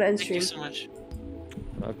 guys, I'm gonna end Thank you stream. so much.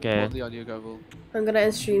 Okay. Only on you, Gavel. I'm gonna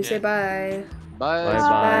end stream. Yeah. Say bye. Bye. Bye bye.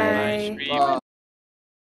 Bye. Stream. Bye.